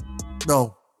asking.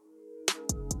 No.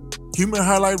 Human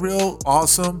highlight reel,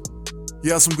 awesome. He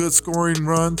has some good scoring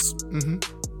runs.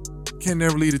 Can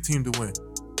never lead a team to win.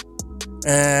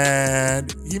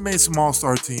 And he made some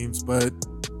all-star teams, but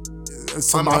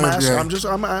I'm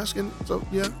asking. So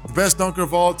yeah, the best dunker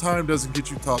of all time doesn't get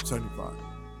you top 75.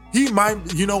 He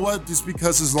might, you know what? Just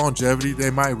because his longevity, they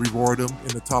might reward him in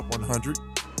the top 100.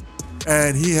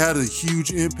 And he had a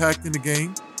huge impact in the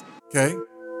game. Okay,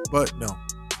 but no.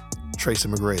 Tracy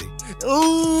McGrady.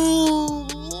 Ooh,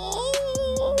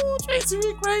 Tracy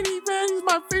McGrady, man, he's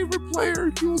my favorite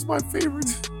player. He was my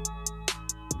favorite.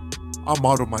 I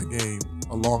modeled my game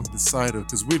along the side of,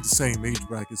 because we're the same age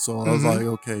bracket, so I was like,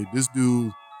 okay, this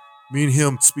dude, me and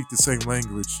him speak the same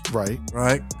language, right?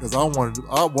 Because I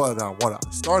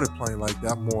started playing like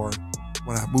that more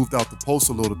when I moved out the post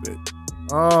a little bit.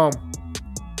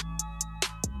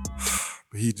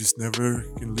 But he just never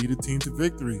can lead a team to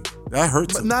victory. That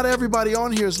hurts. But not everybody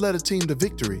on here has led a team to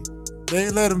victory. They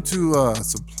led him to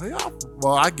some playoff.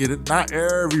 Well, I get it. Not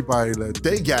everybody led.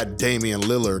 They got Damian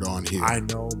Lillard on here. I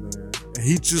know, man. And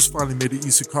he just finally made the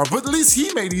Eastern Conference. But at least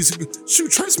he made Eastern.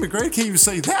 Shoot, Tracy McGrady can't even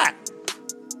say that.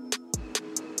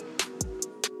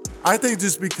 I think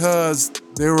just because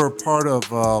they were a part of,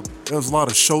 there was a lot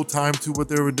of showtime to what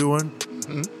they were doing.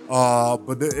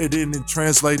 But it didn't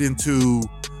translate into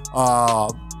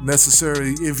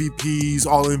necessarily MVPs,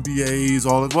 all NBAs,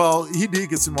 well, he did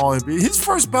get some all NBA. His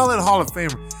first ballot Hall of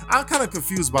Famer. I'm kind of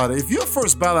confused about it. If you're a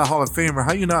first ballot Hall of Famer,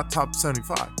 how you not top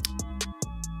 75?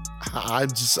 I'm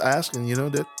just asking,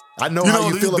 that I know how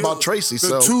you feel about Tracy.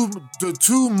 The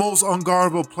two most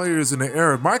unguardable players in the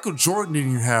era. Michael Jordan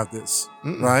didn't even have this,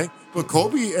 right? But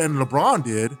Kobe and LeBron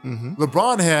did.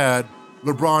 LeBron had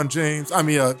LeBron James.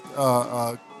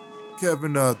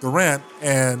 Kevin Durant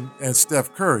and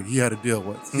Steph Curry. He had to deal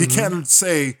with. He can't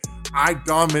say I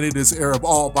dominated this era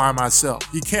all by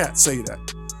myself. He can't say that.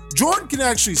 Jordan can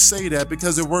actually say that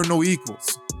because there were no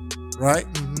equals, right?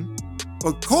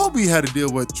 But Kobe had to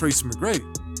deal with Tracy McGrady.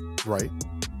 Right.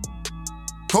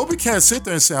 Kobe can't sit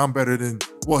there and say I'm better than.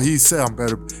 Well, he said I'm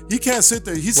better. He can't sit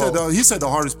there. He said the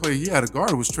hardest player he had to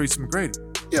guard was Tracy McGrady.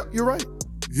 Yeah, you're right.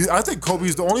 I think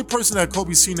Kobe's the only person that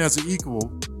Kobe's seen as an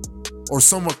equal or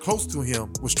somewhat close to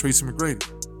him was Tracy McGrady.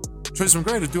 Tracy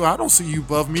McGrady, dude, I don't see you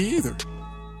above me either.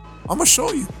 I'm gonna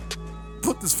show you.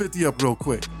 Put this 50 up real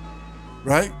quick,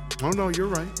 right? Oh no, you're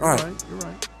right. You're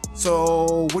right.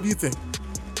 So, what do you think?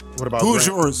 What about who's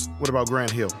yours? What about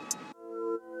Grant Hill?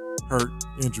 Hurt,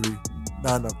 injury,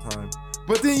 not enough time.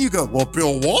 But then you go, well,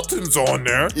 Bill Walton's on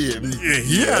there. Yeah,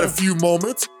 he had a few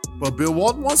moments, but Bill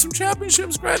Walton won some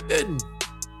championships. Grant didn't.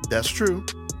 That's true.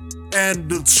 And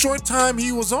the short time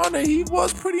he was on there, he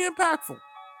was pretty impactful.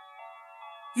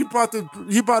 He brought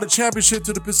a championship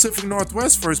to the Pacific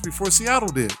Northwest first before Seattle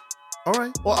did. All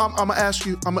right. Well, I'm gonna ask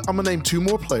you. I'm gonna name two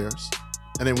more players,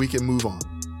 and then we can move on.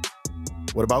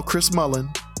 What about Chris Mullin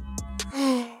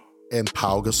and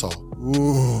Pau Gasol?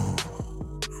 Ooh,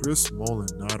 Chris Mullin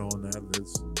not on that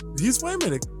list. Wait a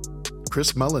minute.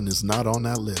 Chris Mullin is not on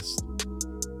that list.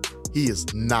 He is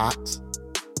not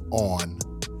on.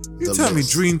 You tell me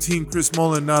Dream Team Chris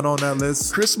Mullin not on that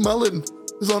list? Chris Mullin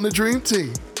is on the Dream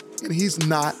Team, and he's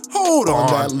not on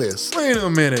that list. Wait a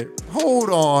minute. Hold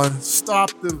on.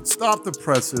 Stop the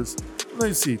presses. Let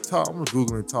me see. I'm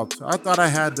Googling top 10. I thought I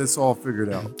had this all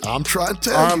figured out. I'm trying to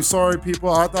tell you. I'm sorry, people.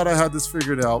 I thought I had this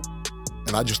figured out.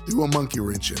 And I just threw a monkey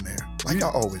wrench in there, like I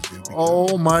always do.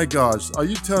 Oh my gosh. Are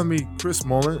you telling me Chris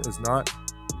Mullin is not?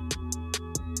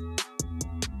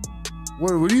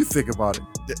 What do you think about it?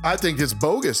 I think it's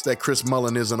bogus that Chris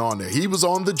Mullin isn't on there. He was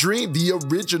on the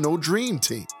original Dream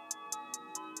Team.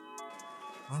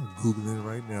 I'm Googling it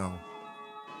right now.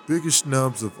 Biggest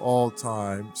snubs of all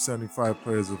time, 75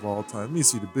 players of all time. Let me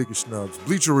see the biggest snubs.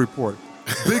 Bleacher Report.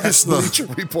 Biggest snubs.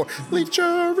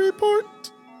 Bleacher Report.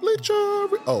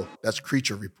 Oh, that's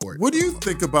Creature Report. What do you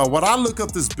think about when I look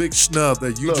up this big snub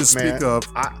that you speak of?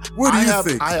 What do you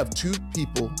think? I have two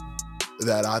people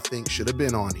that I think should have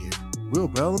been on here. Will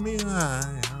Bellamy?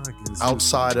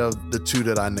 Outside of the two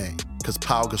that I named, because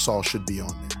Pau Gasol should be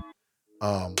on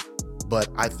there. But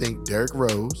I think Derrick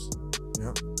Rose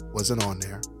wasn't on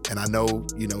there. And I know,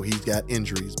 he's got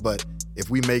injuries, but if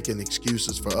we making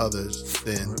excuses for others,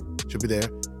 then should be there.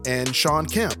 And Sean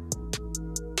Kemp.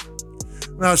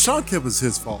 Now, Sean Kemp was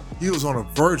his fault. He was on the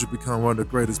verge of becoming one of the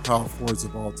greatest power forwards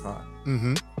of all time.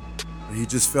 Mm-hmm. He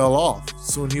just fell off.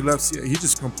 Soon he left. He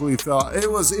just completely fell.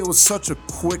 It was such a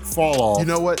quick fall off. You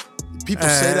know what? People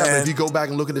say that, but if you go back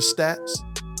and look at his stats,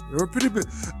 they were pretty big.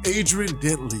 Adrian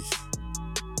Dentley.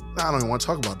 I don't even want to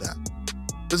talk about that.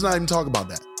 Let's not even talk about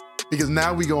that. Because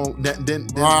now we go, then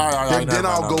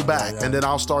I'll go back and then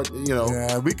I'll start,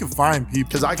 Yeah, we can find people.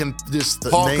 Because I can just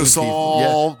Paul name Gasol, people.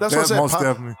 Yeah, that's what I said. Most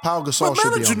definitely. Pau Gasol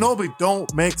should be on Ginobili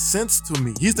don't make sense to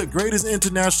me. He's the greatest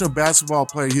international basketball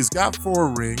player. He's got 4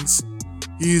 rings.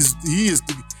 He is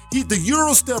the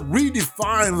Euro step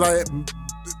redefined like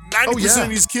 90% of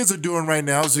these kids are doing right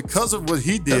now is because of what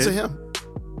he did. Because of him.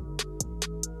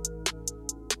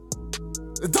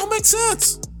 It don't make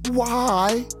sense.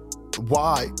 Why?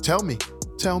 Tell me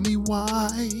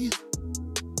why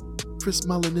Chris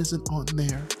Mullin isn't on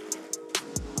there.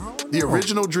 The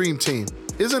original Dream Team.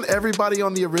 Isn't everybody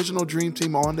on the original Dream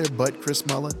Team on there but Chris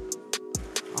Mullin?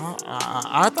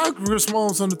 I thought Chris Mullin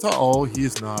was on the top. Oh, he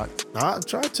is not. I'm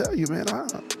trying to tell you, man.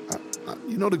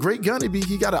 The great Gunny B,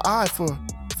 he got an eye for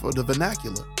the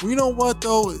vernacular. Well, you know what,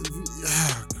 though?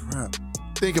 Crap.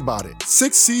 Think about it.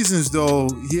 6 seasons, though,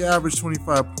 he averaged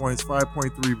 25 points,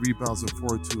 5.3 rebounds, and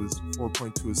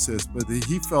 4.2 assists. But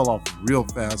he fell off real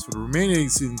fast. For the remaining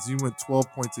 8 seasons, he went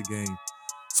 12 points a game.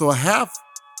 So half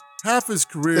his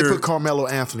career. They put Carmelo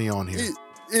Anthony on here.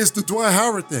 It's the Dwight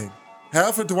Howard thing.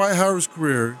 Half of Dwight Howard's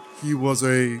career, he was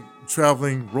a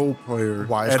traveling role player.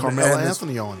 Why is Carmelo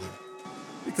Anthony on there?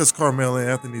 Because Carmelo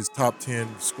Anthony's top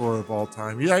 10 scorer of all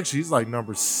time. He's like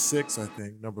number 6, I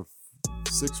think. Number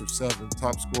 6 or 7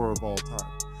 top scorer of all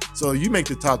time. So you make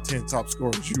the top 10 top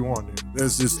scorers, you on there.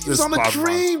 He's on the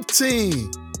Dream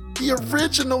Team. The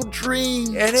original Dream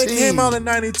And it Team. came out in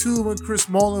 92 when Chris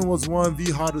Mullin was one of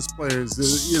the hottest players.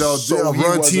 So he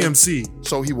Run wasn't- TMC.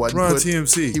 So he wasn't Run put,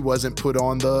 TMC. He wasn't put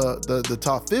on the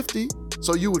top 50.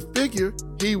 So you would figure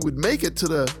he would make it to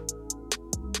the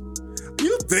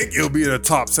You think he'll be in the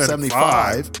top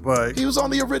 75, but he was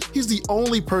on the original. He's the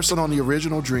only person on the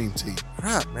original Dream Team.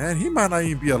 crap, man, he might not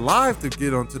even be alive to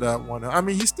get onto that one. I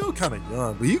mean, he's still kind of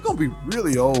young, but he's gonna be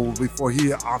really old before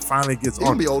he finally gets He's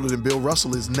gonna on. be older than Bill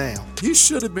Russell is now. He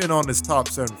should have been on his top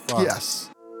 75.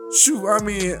 Yes. Shoot, I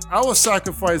mean, I would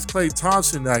sacrifice Klay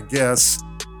Thompson, I guess,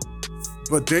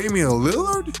 but Damian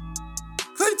Lillard?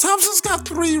 Klay Thompson's got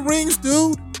 3 rings,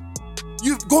 dude.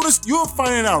 You're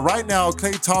finding out right now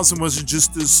Klay Thompson wasn't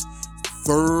just this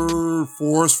 3rd,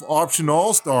 4th option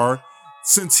all-star.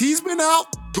 Since he's been out,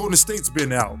 Golden State's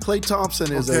been out. Klay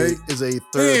Thompson is Okay. a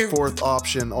 3rd, 4th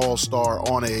option all-star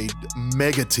on a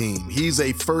mega team. He's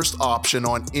a first option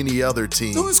on any other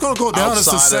team. Dude, he's going to go down as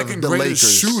the outside of second the greatest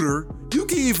Lakers. shooter. You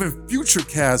can even future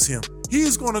cast him. He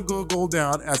is going to go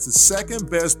down as the second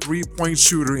best 3-point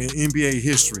shooter in NBA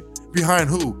history. Behind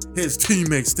who? His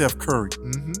teammate Steph Curry.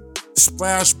 Mm-hmm.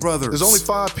 Splash Brothers. There's only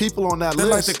 5 people on that They're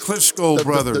list. like the Klitschko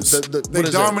brothers. what they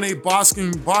is dominate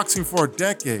boxing for a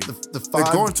decade. The They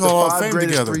go into Hall of 5 Fame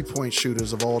greatest together. 3-point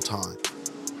shooters of all time.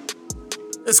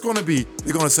 It's going to be,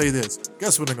 they're going to say this.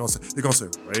 Guess what they're going to say? They're going to say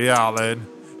Ray Allen.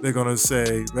 They're going to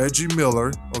say Reggie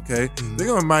Miller, okay? Mm-hmm. They're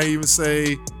going to might even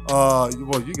say, well,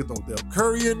 you can throw Del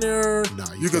Curry in there. No,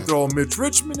 you can can't. throw Mitch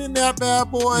Richmond in that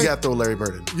bad boy. You got to throw Larry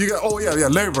Bird in. You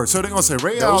got, Larry Bird. So they're going to say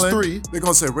Ray Those Allen. 3. They're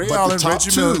going to say Ray But Allen, the top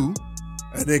Reggie 2, Miller.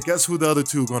 And then guess who the other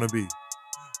 2 are going to be?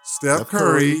 Steph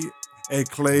Curry and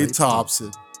Klay Thompson.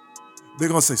 They're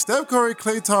going to say Steph Curry,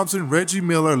 Klay Thompson, Reggie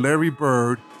Miller, Larry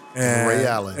Bird, and Ray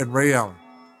Allen.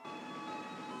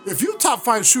 If you're top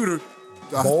 5 shooter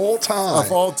of all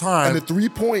time. in In the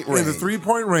 3-point range. in the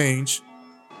 3-point range,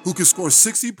 who can score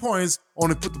 60 points,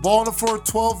 only put the ball on the floor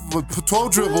 12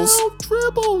 dribbles, 12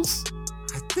 dribbles.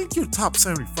 I think you're top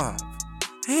 75.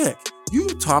 Heck, you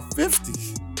top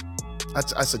 50.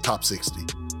 I said top 60.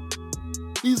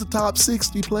 He's a top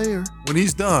 60 player. When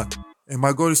he's done, and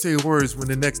my Golden State Warriors win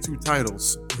the next 2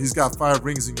 titles, he's got 5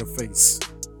 rings in your face.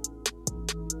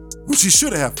 Which he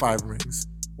should have 5 rings.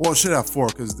 Well, should have 4,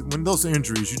 because when those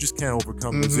injuries, you just can't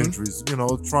overcome those injuries. You know,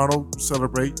 Toronto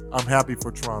celebrate. I'm happy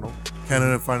for Toronto.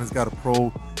 Canada finally got a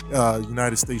pro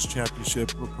United States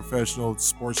championship, a professional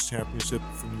sports championship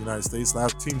from the United States.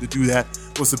 Last team to do that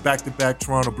was the back-to-back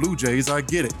Toronto Blue Jays. I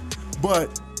get it.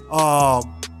 But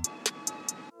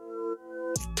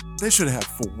they should have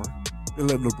 4. They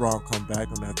let LeBron come back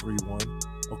on that 3-1.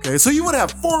 Okay, so you would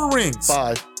have 4 rings.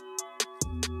 5.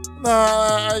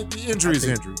 Nah, the injury's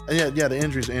injury. Yeah, the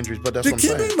injuries, but that's Did what I'm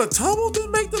Kimmy saying. Mutombo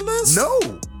didn't make the list? No.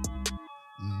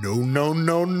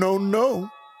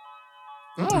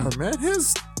 Oh, man,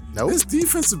 his Nope.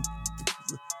 defensive,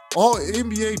 all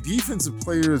NBA defensive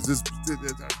players, I'm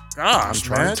gosh,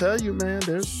 trying man. to tell you, man.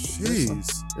 There's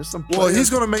Jeez. some Well, players. he's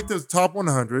going to make the top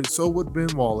 100. So would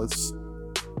Ben Wallace.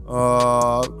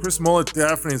 Chris Mullin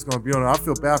definitely is going to be on it. I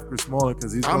feel bad for Chris Mullin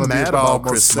because he's going I'm to be mad about about almost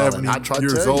Chris Mullin. 70 I tried to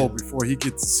years tell you. old before he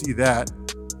gets to see that.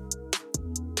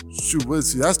 Shoot, let's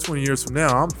see. That's 20 years from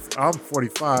now. I'm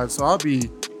 45, so I'll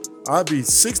be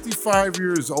 65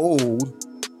 years old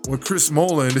when Chris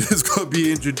Mullin is going to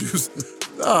be introduced.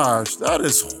 Gosh, that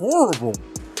is horrible.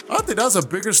 I think that's a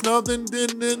bigger snub than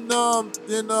Klay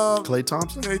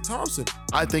Thompson? Klay Thompson.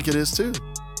 I think it is too.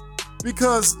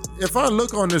 Because if I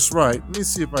look on this right, let me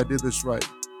see if I did this right.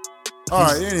 All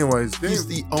right, anyways. He's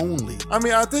the only. I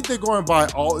mean, I think they're going by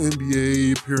all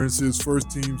NBA appearances, first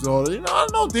teams, all that. You know, I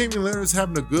know Damian Lillard's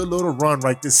having a good little run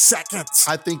right this second.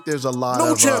 I think there's a lot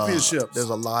No of championships. There's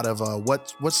a lot of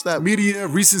what's that? Media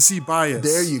recency bias.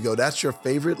 There you go. That's your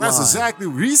favorite That's line. exactly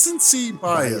recency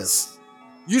bias.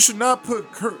 You should not put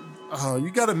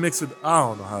you got to mix it. I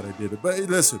don't know how they did it, but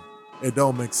listen, it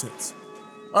don't make sense.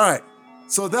 All right.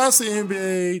 So that's the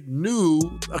NBA new,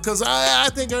 because I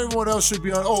think everyone else should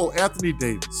be on. Oh, Anthony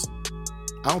Davis.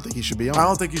 I don't think he should be on. I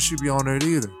don't think he should be on there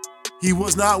either. He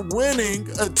was not winning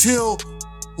until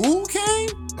who came?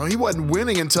 No, he wasn't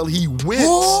winning until he went.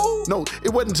 Who? No, it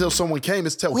wasn't until someone came.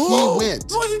 It's until Who? he went.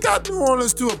 Well, he got New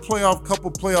Orleans to a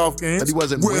couple playoff games. But he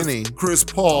wasn't with winning. Chris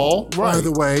Paul, by Right.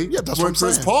 the way. Yeah, that's when what I'm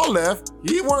Chris saying. Paul left,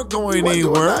 he weren't going He wasn't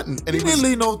doing anywhere. nothing. And he didn't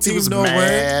lead no team He was nowhere.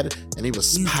 mad, and he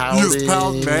was pouting. He was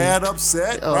pouting, mad,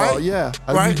 upset, Oh, right? yeah.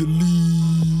 I Right. need to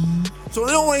leave. So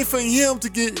they don't wait for him to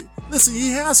get. Listen,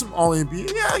 he has some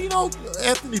All-NBA. Yeah, you know,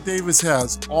 Anthony Davis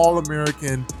has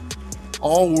All-American,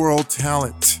 All-World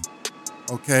talent.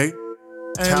 Okay?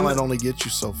 And Talent only gets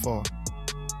you so far.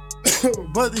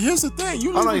 But here's the thing.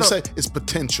 I'm not even saying it's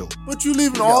potential. But you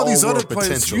leaving Yeah, all these all other world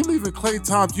players. potential. You leaving Klay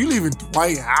Thompson. You leaving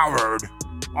Dwight Howard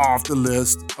off the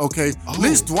list. Okay. At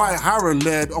least Dwight Howard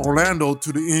led Orlando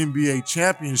to the NBA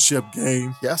championship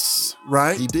game. Yes.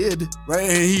 Right? He did. Right?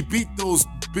 And he beat those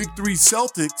big three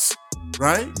Celtics.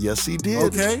 Right? Yes, he did.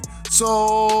 Okay.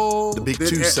 So The big two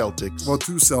Celtics. Well,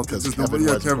 two Celtics. Because Is Kevin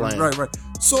wasn't playing. Right.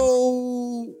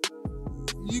 So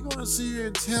you gonna sit here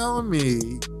and tell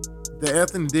me that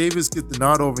Anthony Davis get the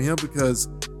nod over him because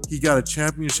he got a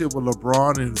championship with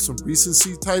LeBron and some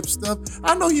recency type stuff?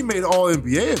 I know he made All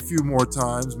NBA a few more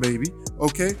times, maybe.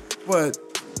 Okay, but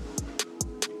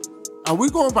are we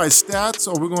going by stats,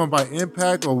 or are we going by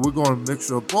impact, or we're going to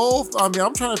mixture of both? I mean,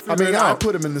 I'm trying to figure it out. I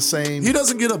put him in the same. He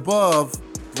doesn't get above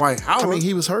Dwight Howard. I mean,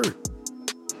 he was hurt.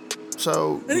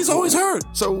 So and he's always hurt.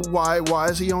 So why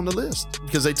is he on the list?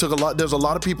 Because they took a lot. There's a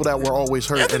lot of people that were always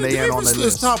hurt, Anthony and they ain't on the Davis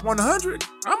list. is top 100.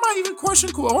 I might even question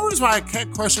Kawhi. The only reason why I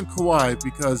can't question Kawhi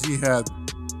because he had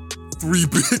 3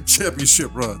 big championship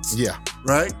runs. Yeah.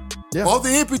 Right? Yeah. All the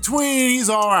in between, he's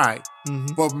all right.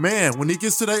 Mhm. But man, when he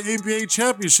gets to that NBA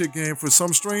championship game, for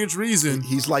some strange reason,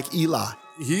 He's like Eli.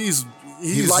 he's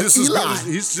like just Eli.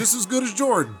 He's just as good as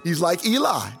Jordan. He's like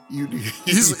Eli.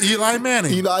 He's Eli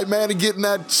Manning. Eli Manning getting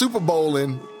that Super Bowl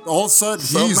and All of a sudden,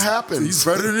 Something happens. He's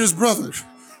better than his brother.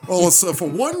 All of a sudden, for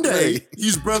one day,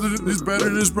 he's better than his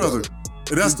brother.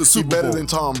 And that's the Super better Bowl. than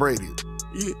Tom Brady.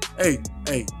 Hey,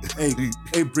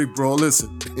 big bro,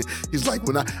 listen. He's like,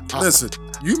 when Listen,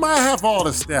 you might have all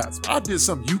the stats, but I did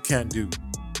something you can't do.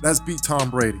 That's beat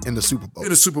Tom Brady in the Super Bowl. In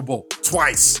the Super Bowl.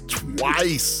 Twice.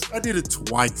 I did it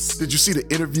twice. Did you see the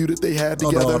interview that they had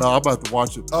Oh, together? no, I'm about to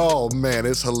watch it. Oh, man,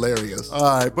 it's hilarious. All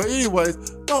right, but anyways,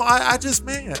 no, I just,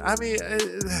 man, I mean,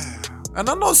 and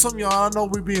I know some of y'all, I know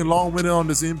we're being long-winded on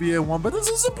this NBA one, but this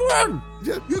is important.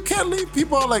 Yeah. You can't leave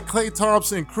people out like Klay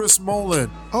Thompson, Chris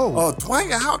Mullin. Dwight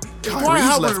Howard. Kyrie's Dwight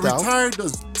Howard left out. retired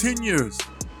does 10 years.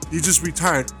 He just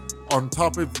retired on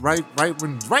top of right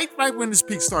when his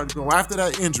peak started to go after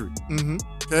that injury. Mm-hmm.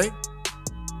 Okay?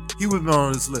 He would be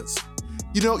on this list.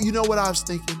 You know what I was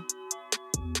thinking?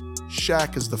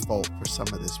 Shaq is the fault for some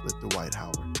of this with Dwight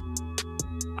Howard.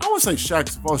 I would say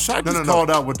Shaq's fault. Shaq No, just no. called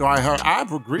out with Dwight Howard. I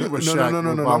agree with No,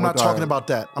 Shaq. no. I'm not talking about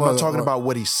that. I'm not talking about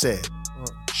what he said.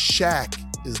 What? Shaq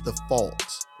is the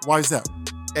fault. Why is that?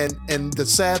 And the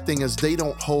sad thing is they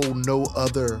don't hold no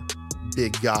other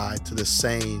big guy to the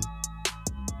same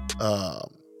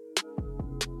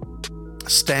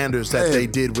standards that they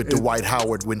did with Dwight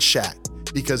Howard when Shaq.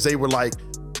 Because they were like,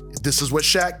 this is what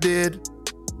Shaq did,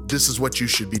 this is what you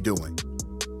should be doing.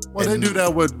 Well, they do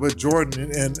that with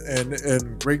Jordan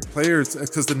and great players,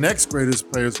 because the next greatest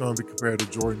player is going to be compared to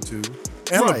Jordan too,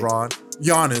 and Right. LeBron.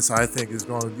 Giannis, I think, is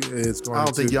going. I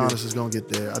don't think Giannis is going to get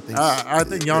there. I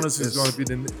think Giannis is going to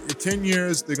be in 10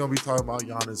 years. They're going to be talking about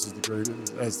Giannis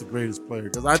as the greatest player,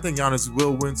 because I think Giannis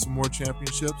will win some more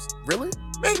championships. Really?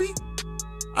 Maybe.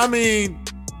 I mean,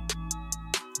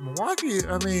 Milwaukee.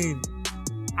 I mean,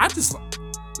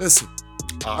 listen.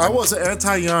 I was an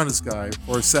anti-Giannis guy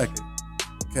for a second.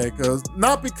 Okay,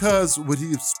 not because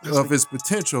of his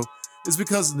potential, it's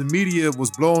because the media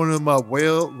was blowing him up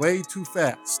way too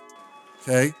fast.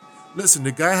 Okay, listen,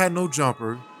 the guy had no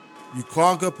jumper. You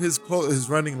clog up his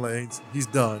running lanes, he's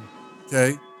done.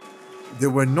 Okay, they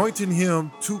were anointing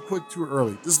him too quick, too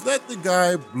early. Just let the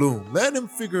guy bloom. Let him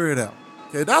figure it out.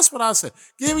 Okay, that's what I said.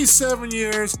 Give me 7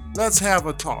 years. Let's have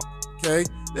a talk. Okay,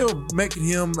 they were making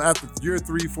him after year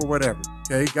 3 for whatever.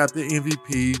 Okay, got the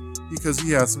MVP because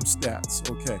he had some stats.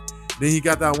 Okay, then he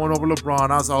got that one over LeBron.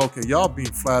 I was like, okay, y'all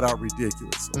being flat out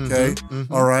ridiculous. Okay,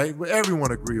 all right, but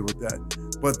everyone agreed with that.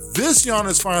 But this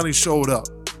Giannis finally showed up.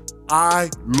 I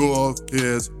love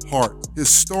his heart.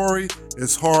 His story,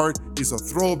 his heart. He's a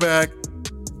throwback.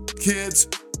 Kids,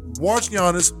 watch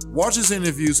Giannis. Watch his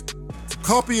interviews.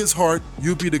 Copy his heart.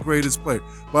 You'll be the greatest player.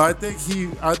 But I think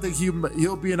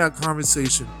he'll be in that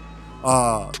conversation.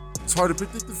 It's hard to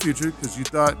predict the future because you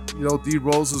thought, D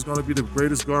Rose is going to be the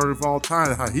greatest guard of all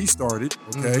time, how he started,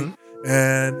 okay?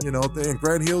 And, and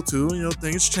Grant Hill too,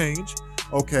 things change,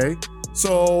 okay?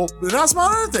 So that's my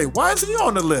other thing. Why is he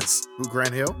on the list? Who,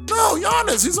 Grant Hill? No,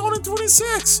 Giannis, he's only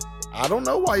 26. I don't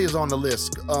know why he's on the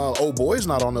list. Old boy's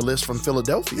not on the list from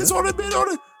Philadelphia. He's only been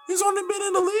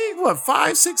in the league, what,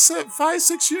 5,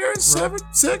 6 years? 7,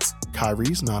 6?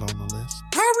 Kyrie's not on the list.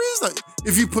 Kyrie's not.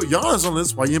 If you put Giannis on the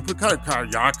list, why you didn't put Kyrie?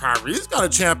 Kyrie's got a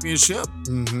championship.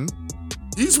 Mm-hmm.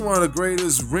 He's one of the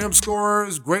greatest rim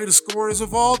scorers, greatest scorers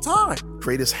of all time.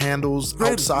 Greatest handles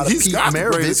outside of He's Pete got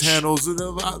Maravich. the greatest handles.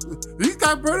 He's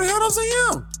got better handles than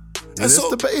him. It's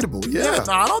debatable. Yeah.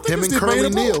 No, I don't think Him it's and Curly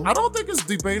debatable. Neal. I don't think it's I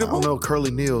debatable. don't know.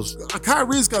 Curly Neal's.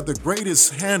 Kyrie's got the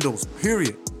greatest handles,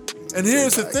 period. And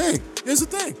here's the thing.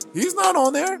 He's not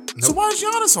on there. Nope. So why is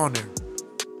Giannis on there?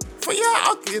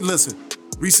 Listen,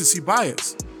 recency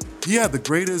bias. He had the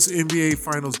greatest NBA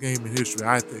Finals game in history,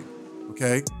 I think.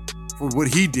 Okay? For what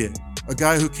he did. A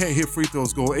guy who can't hit free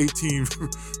throws, go 18,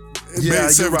 made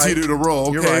 17 in a row,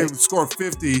 okay? Scored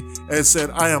 50 and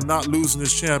said, I am not losing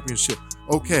this championship.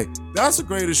 Okay, that's the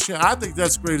greatest. I think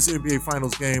that's the greatest NBA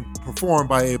Finals game performed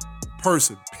by a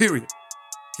person, period.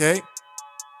 Okay?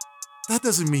 That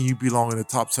doesn't mean you belong in the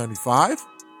top 75.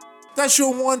 That's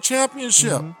your one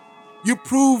championship. Mm-hmm. You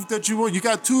proved that you won. You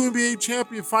got 2 NBA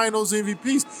champion Finals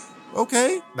MVPs.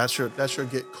 Okay? That's your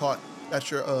get caught.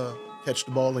 That's your catch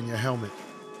the ball in your helmet.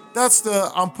 That's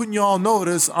I'm putting you on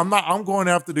notice. I'm going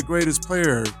after the greatest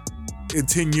player in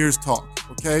 10 years talk,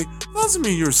 okay? Doesn't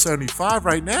mean you're 75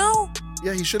 right now.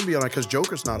 Yeah, he shouldn't be on it because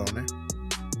Joker's not on there.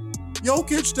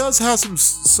 Jokic does have some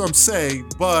say,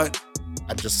 but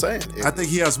I'm just saying. I think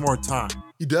he has more time.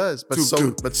 He does, but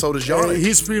so does Giannis.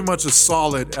 He's pretty much a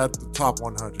solid at the top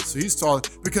 100. So he's solid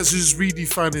because he's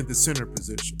redefining the center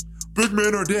position. Big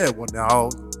men are dead. Well, now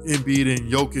Embiid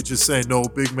and Jokic is saying, no,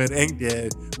 big men ain't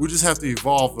dead. We just have to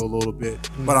evolve a little bit.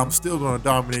 Mm-hmm. But I'm still going to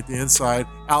dominate the inside,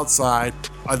 outside,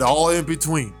 and all in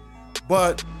between.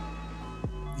 But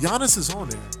Giannis is on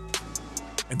there,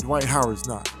 and Dwight Howard's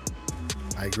not.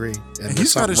 I agree. And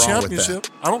he's got a championship.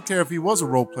 I don't care if he was a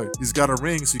role player. He's got a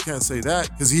ring, so you can't say that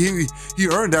because he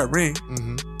earned that ring.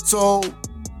 Mm-hmm. So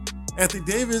Anthony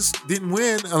Davis didn't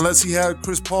win unless he had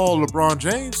Chris Paul, LeBron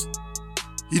James.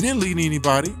 He didn't lead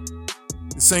anybody.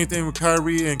 The same thing with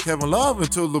Kyrie and Kevin Love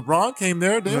until LeBron came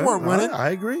there. They weren't winning. I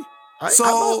agree. That's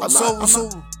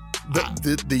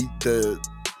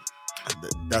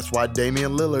why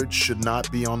Damian Lillard should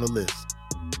not be on the list.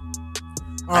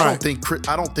 I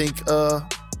don't think.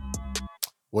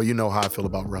 Well, you know how I feel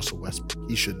about Russell Westbrook.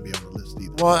 He shouldn't be on the list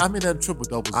either. Well, I mean that triple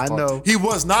doubles. I know he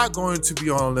was not going to be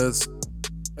on the list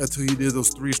until he did those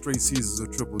 3 straight seasons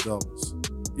of triple doubles.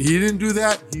 If he didn't do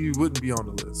that, he wouldn't be on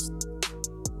the list.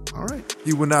 All right,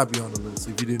 he would not be on the list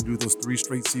if he didn't do those 3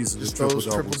 straight seasons of triple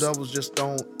doubles. Triple doubles just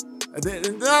don't.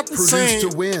 They're not the produce same.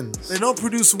 To wins. They don't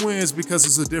produce wins because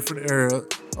it's a different era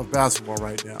of basketball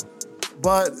right now.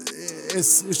 But it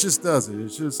just doesn't.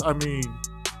 It's just, I mean,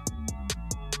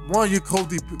 one, you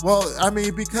co-dep. Well, I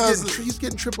mean, because he's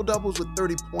getting triple doubles with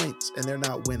 30 points and they're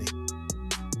not winning.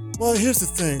 Well, here's the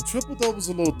thing: triple doubles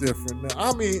a little different.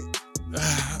 Now, I mean,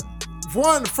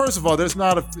 first of all, there's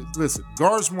not listen.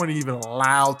 Guards weren't even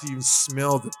allowed to even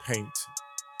smell the paint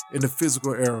in the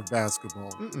physical era of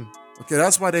basketball. Mm-mm. Okay,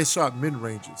 that's why they shot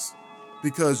mid-ranges.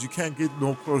 Because you can't get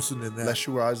no closer than that. Unless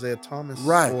you were Isaiah Thomas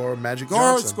or Magic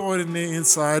Guards Johnson. going in the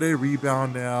inside, they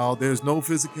rebound now. There's no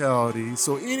physicality,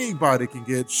 so anybody can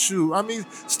get shoot. I mean,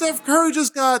 Steph Curry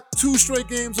just got 2 straight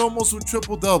games almost with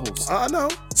triple doubles. I know.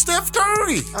 Steph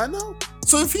Curry. I know.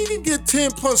 So if he can get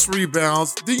 10 plus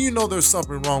rebounds, then you know there's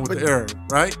something wrong with the era,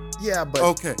 right? Yeah, but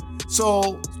okay.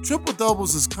 So triple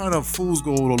doubles is kind of fool's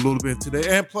gold a little bit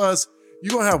today, and plus,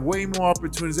 you're going to have way more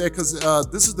opportunities there because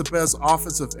this is the best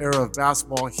offensive era of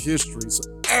basketball history. So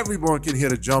everyone can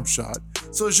hit a jump shot.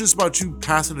 So it's just about you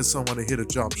passing to someone to hit a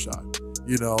jump shot,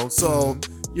 you know? So,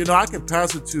 you know, I can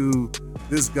pass it to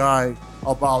this guy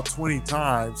about 20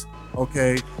 times,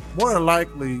 okay? More than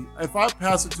likely, if I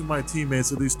pass it to my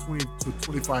teammates at least 20 to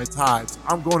 25 times,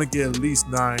 I'm going to get at least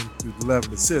 9 to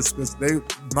 11 assists because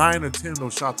 9 or 10 of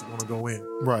those shots are going to go in.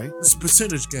 Right. It's a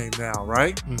percentage game now,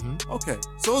 right? Mm-hmm. Okay.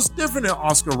 So it's different than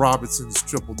Oscar Robertson's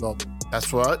triple-double.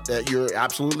 That's what. You're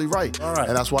absolutely right. All right.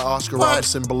 And that's why Oscar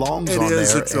Robertson belongs on there. It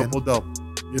is a triple-double.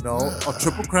 You know, a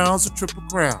triple crown's a triple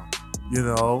crown. You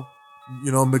know,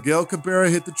 Miguel Cabrera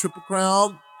hit the triple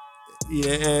crown.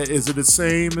 Yeah, is it the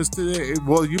same as today?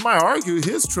 Well, you might argue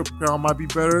his triple crown might be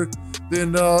better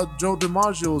than Joe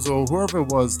DiMaggio's or whoever it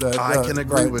was. That I can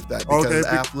agree with that because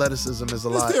athleticism is a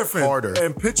lot different. Harder.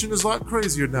 And pitching is a lot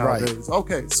crazier nowadays. Right.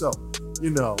 Okay, so,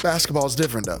 you know. Basketball's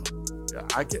different, though. Yeah,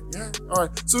 I get, all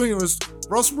right. So anyways,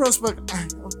 Russell Westbrook,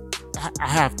 I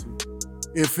have to.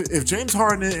 If James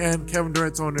Harden and Kevin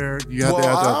Durant's on there, you have to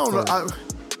add that. I don't know.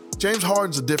 James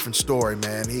Harden's a different story,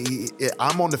 man.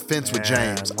 I'm on the fence with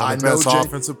James. I know best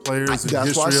offensive players in the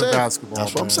history of basketball.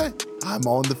 That's what I'm saying. I'm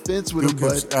on the fence with him.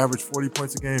 But average 40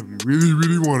 points a game if he really,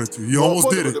 really wanted to. He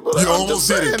almost did it. He almost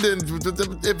did it.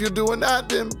 Then, if you're doing that,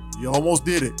 then he almost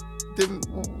did it.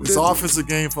 His offensive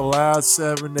game for the last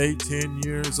 7, 8, 10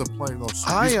 years of playing.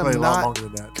 I am not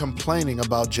complaining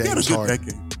about James Harden.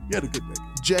 He had a good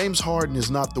decade. James Harden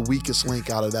is not the weakest link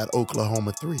out of that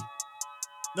Oklahoma 3.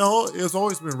 No, it's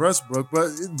always been Westbrook, but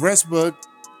Westbrook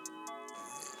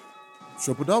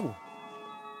triple-double.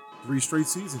 3 straight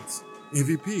seasons.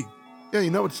 MVP. Yeah, you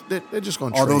know, they're just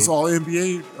going to All trade. those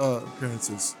all-NBA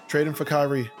appearances. Trade him for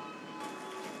Kyrie.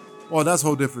 Well, that's a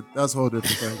whole different thing. That's a whole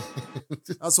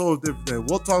different thing.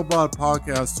 We'll talk about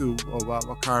podcasts too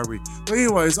about Kyrie. But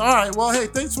anyways, all right. Well, hey,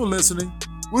 thanks for listening.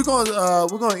 We're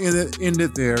gonna end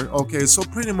it there. Okay, so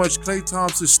pretty much Klay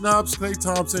Thompson snubs. Klay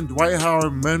Thompson, Dwight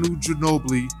Howard, Manu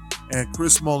Ginobili, and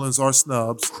Chris Mullins are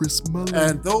snubs. Chris Mullins.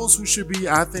 And those who should be,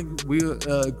 I think we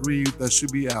agree that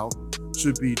should be out.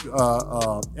 Should be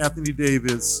Anthony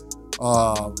Davis.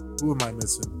 Who am I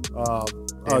missing?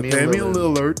 Damian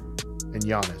Lillard and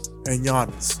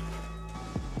Giannis.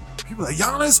 People are like,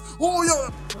 Giannis? Oh, yeah.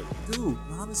 Dude,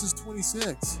 Giannis is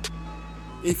 26.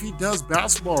 If he does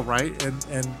basketball right and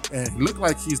he look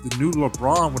like he's the new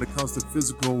LeBron when it comes to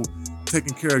physical,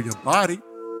 taking care of your body,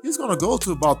 he's going to go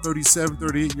to about 37,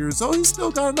 38 years old. He's still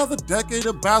got another decade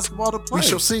of basketball to play. We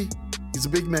shall see. He's a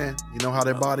big man. You know how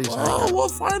their bodies are. We'll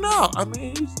find out. I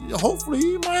mean, hopefully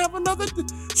he might have another.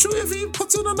 Shoot, if he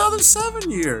puts in another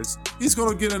 7 years, he's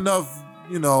going to get enough,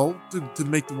 to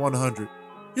make the 100.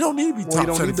 You don't need to be top 75. He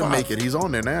don't need to make it. He's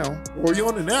on there now. Or you're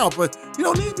on it now, but you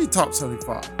don't need to be top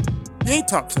 75. He ain't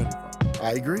top 75.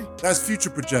 I agree. That's future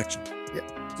projection. Yeah.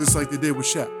 Just like they did with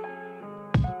Shaq.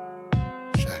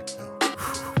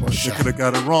 Well, they could have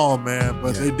got it wrong, man,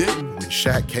 but they didn't. When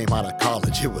Shaq came out of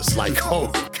college, it was like,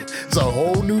 it's a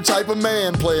whole new type of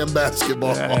man playing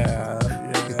basketball.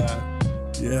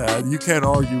 Yeah, you can't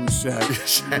argue with Shaq.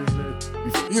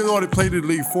 You know, they played in the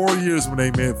league 4 years when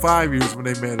they met, 5 years when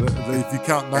they met. If you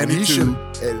count 92.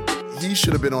 And he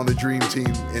should have been on the dream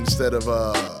team instead of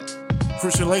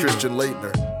Christian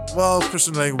Laettner. Well,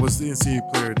 Christian Laettner was the NCAA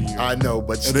Player of the Year. I know,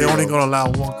 but still. And they only going to allow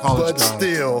one college guy. But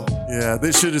still. Yeah,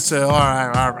 they should have said, all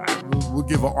right, we'll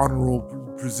give an honorable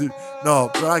position. No,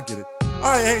 but I get it. All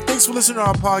right, hey, thanks for listening to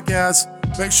our podcast.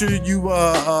 Make sure you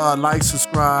like,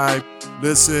 subscribe,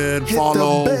 listen,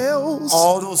 follow. Hit the bells.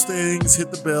 All those things.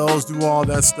 Hit the bells. Do all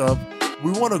that stuff.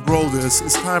 We want to grow this.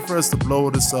 It's time for us to blow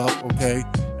this up, okay?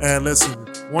 And listen,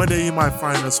 one day you might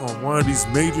find us on one of these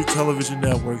major television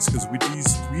networks because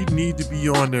we need to be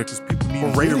on there because people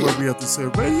need to hear what we have to say.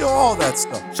 Radio, all that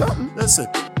stuff. Something. Listen,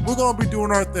 we're going to be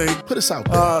doing our thing. Put us out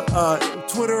there.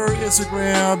 Twitter,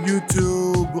 Instagram,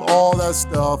 YouTube, all that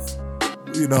stuff.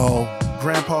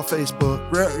 Grandpa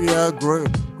Facebook.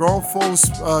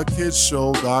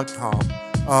 GrownFolksKidsShow.com.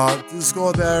 Just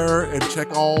go there and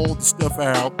check all the stuff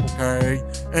out, okay?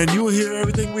 And you'll hear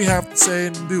everything we have to say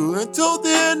and do. Until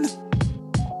then,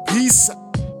 peace.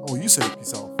 Oh, you said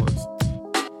peace out first.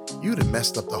 You'd have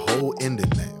messed up the whole ending,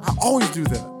 man. I always do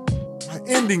that. My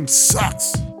ending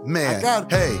sucks. Man,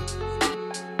 hey.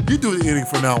 You do the ending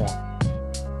from now on.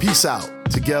 Peace out.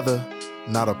 Together,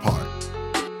 not apart.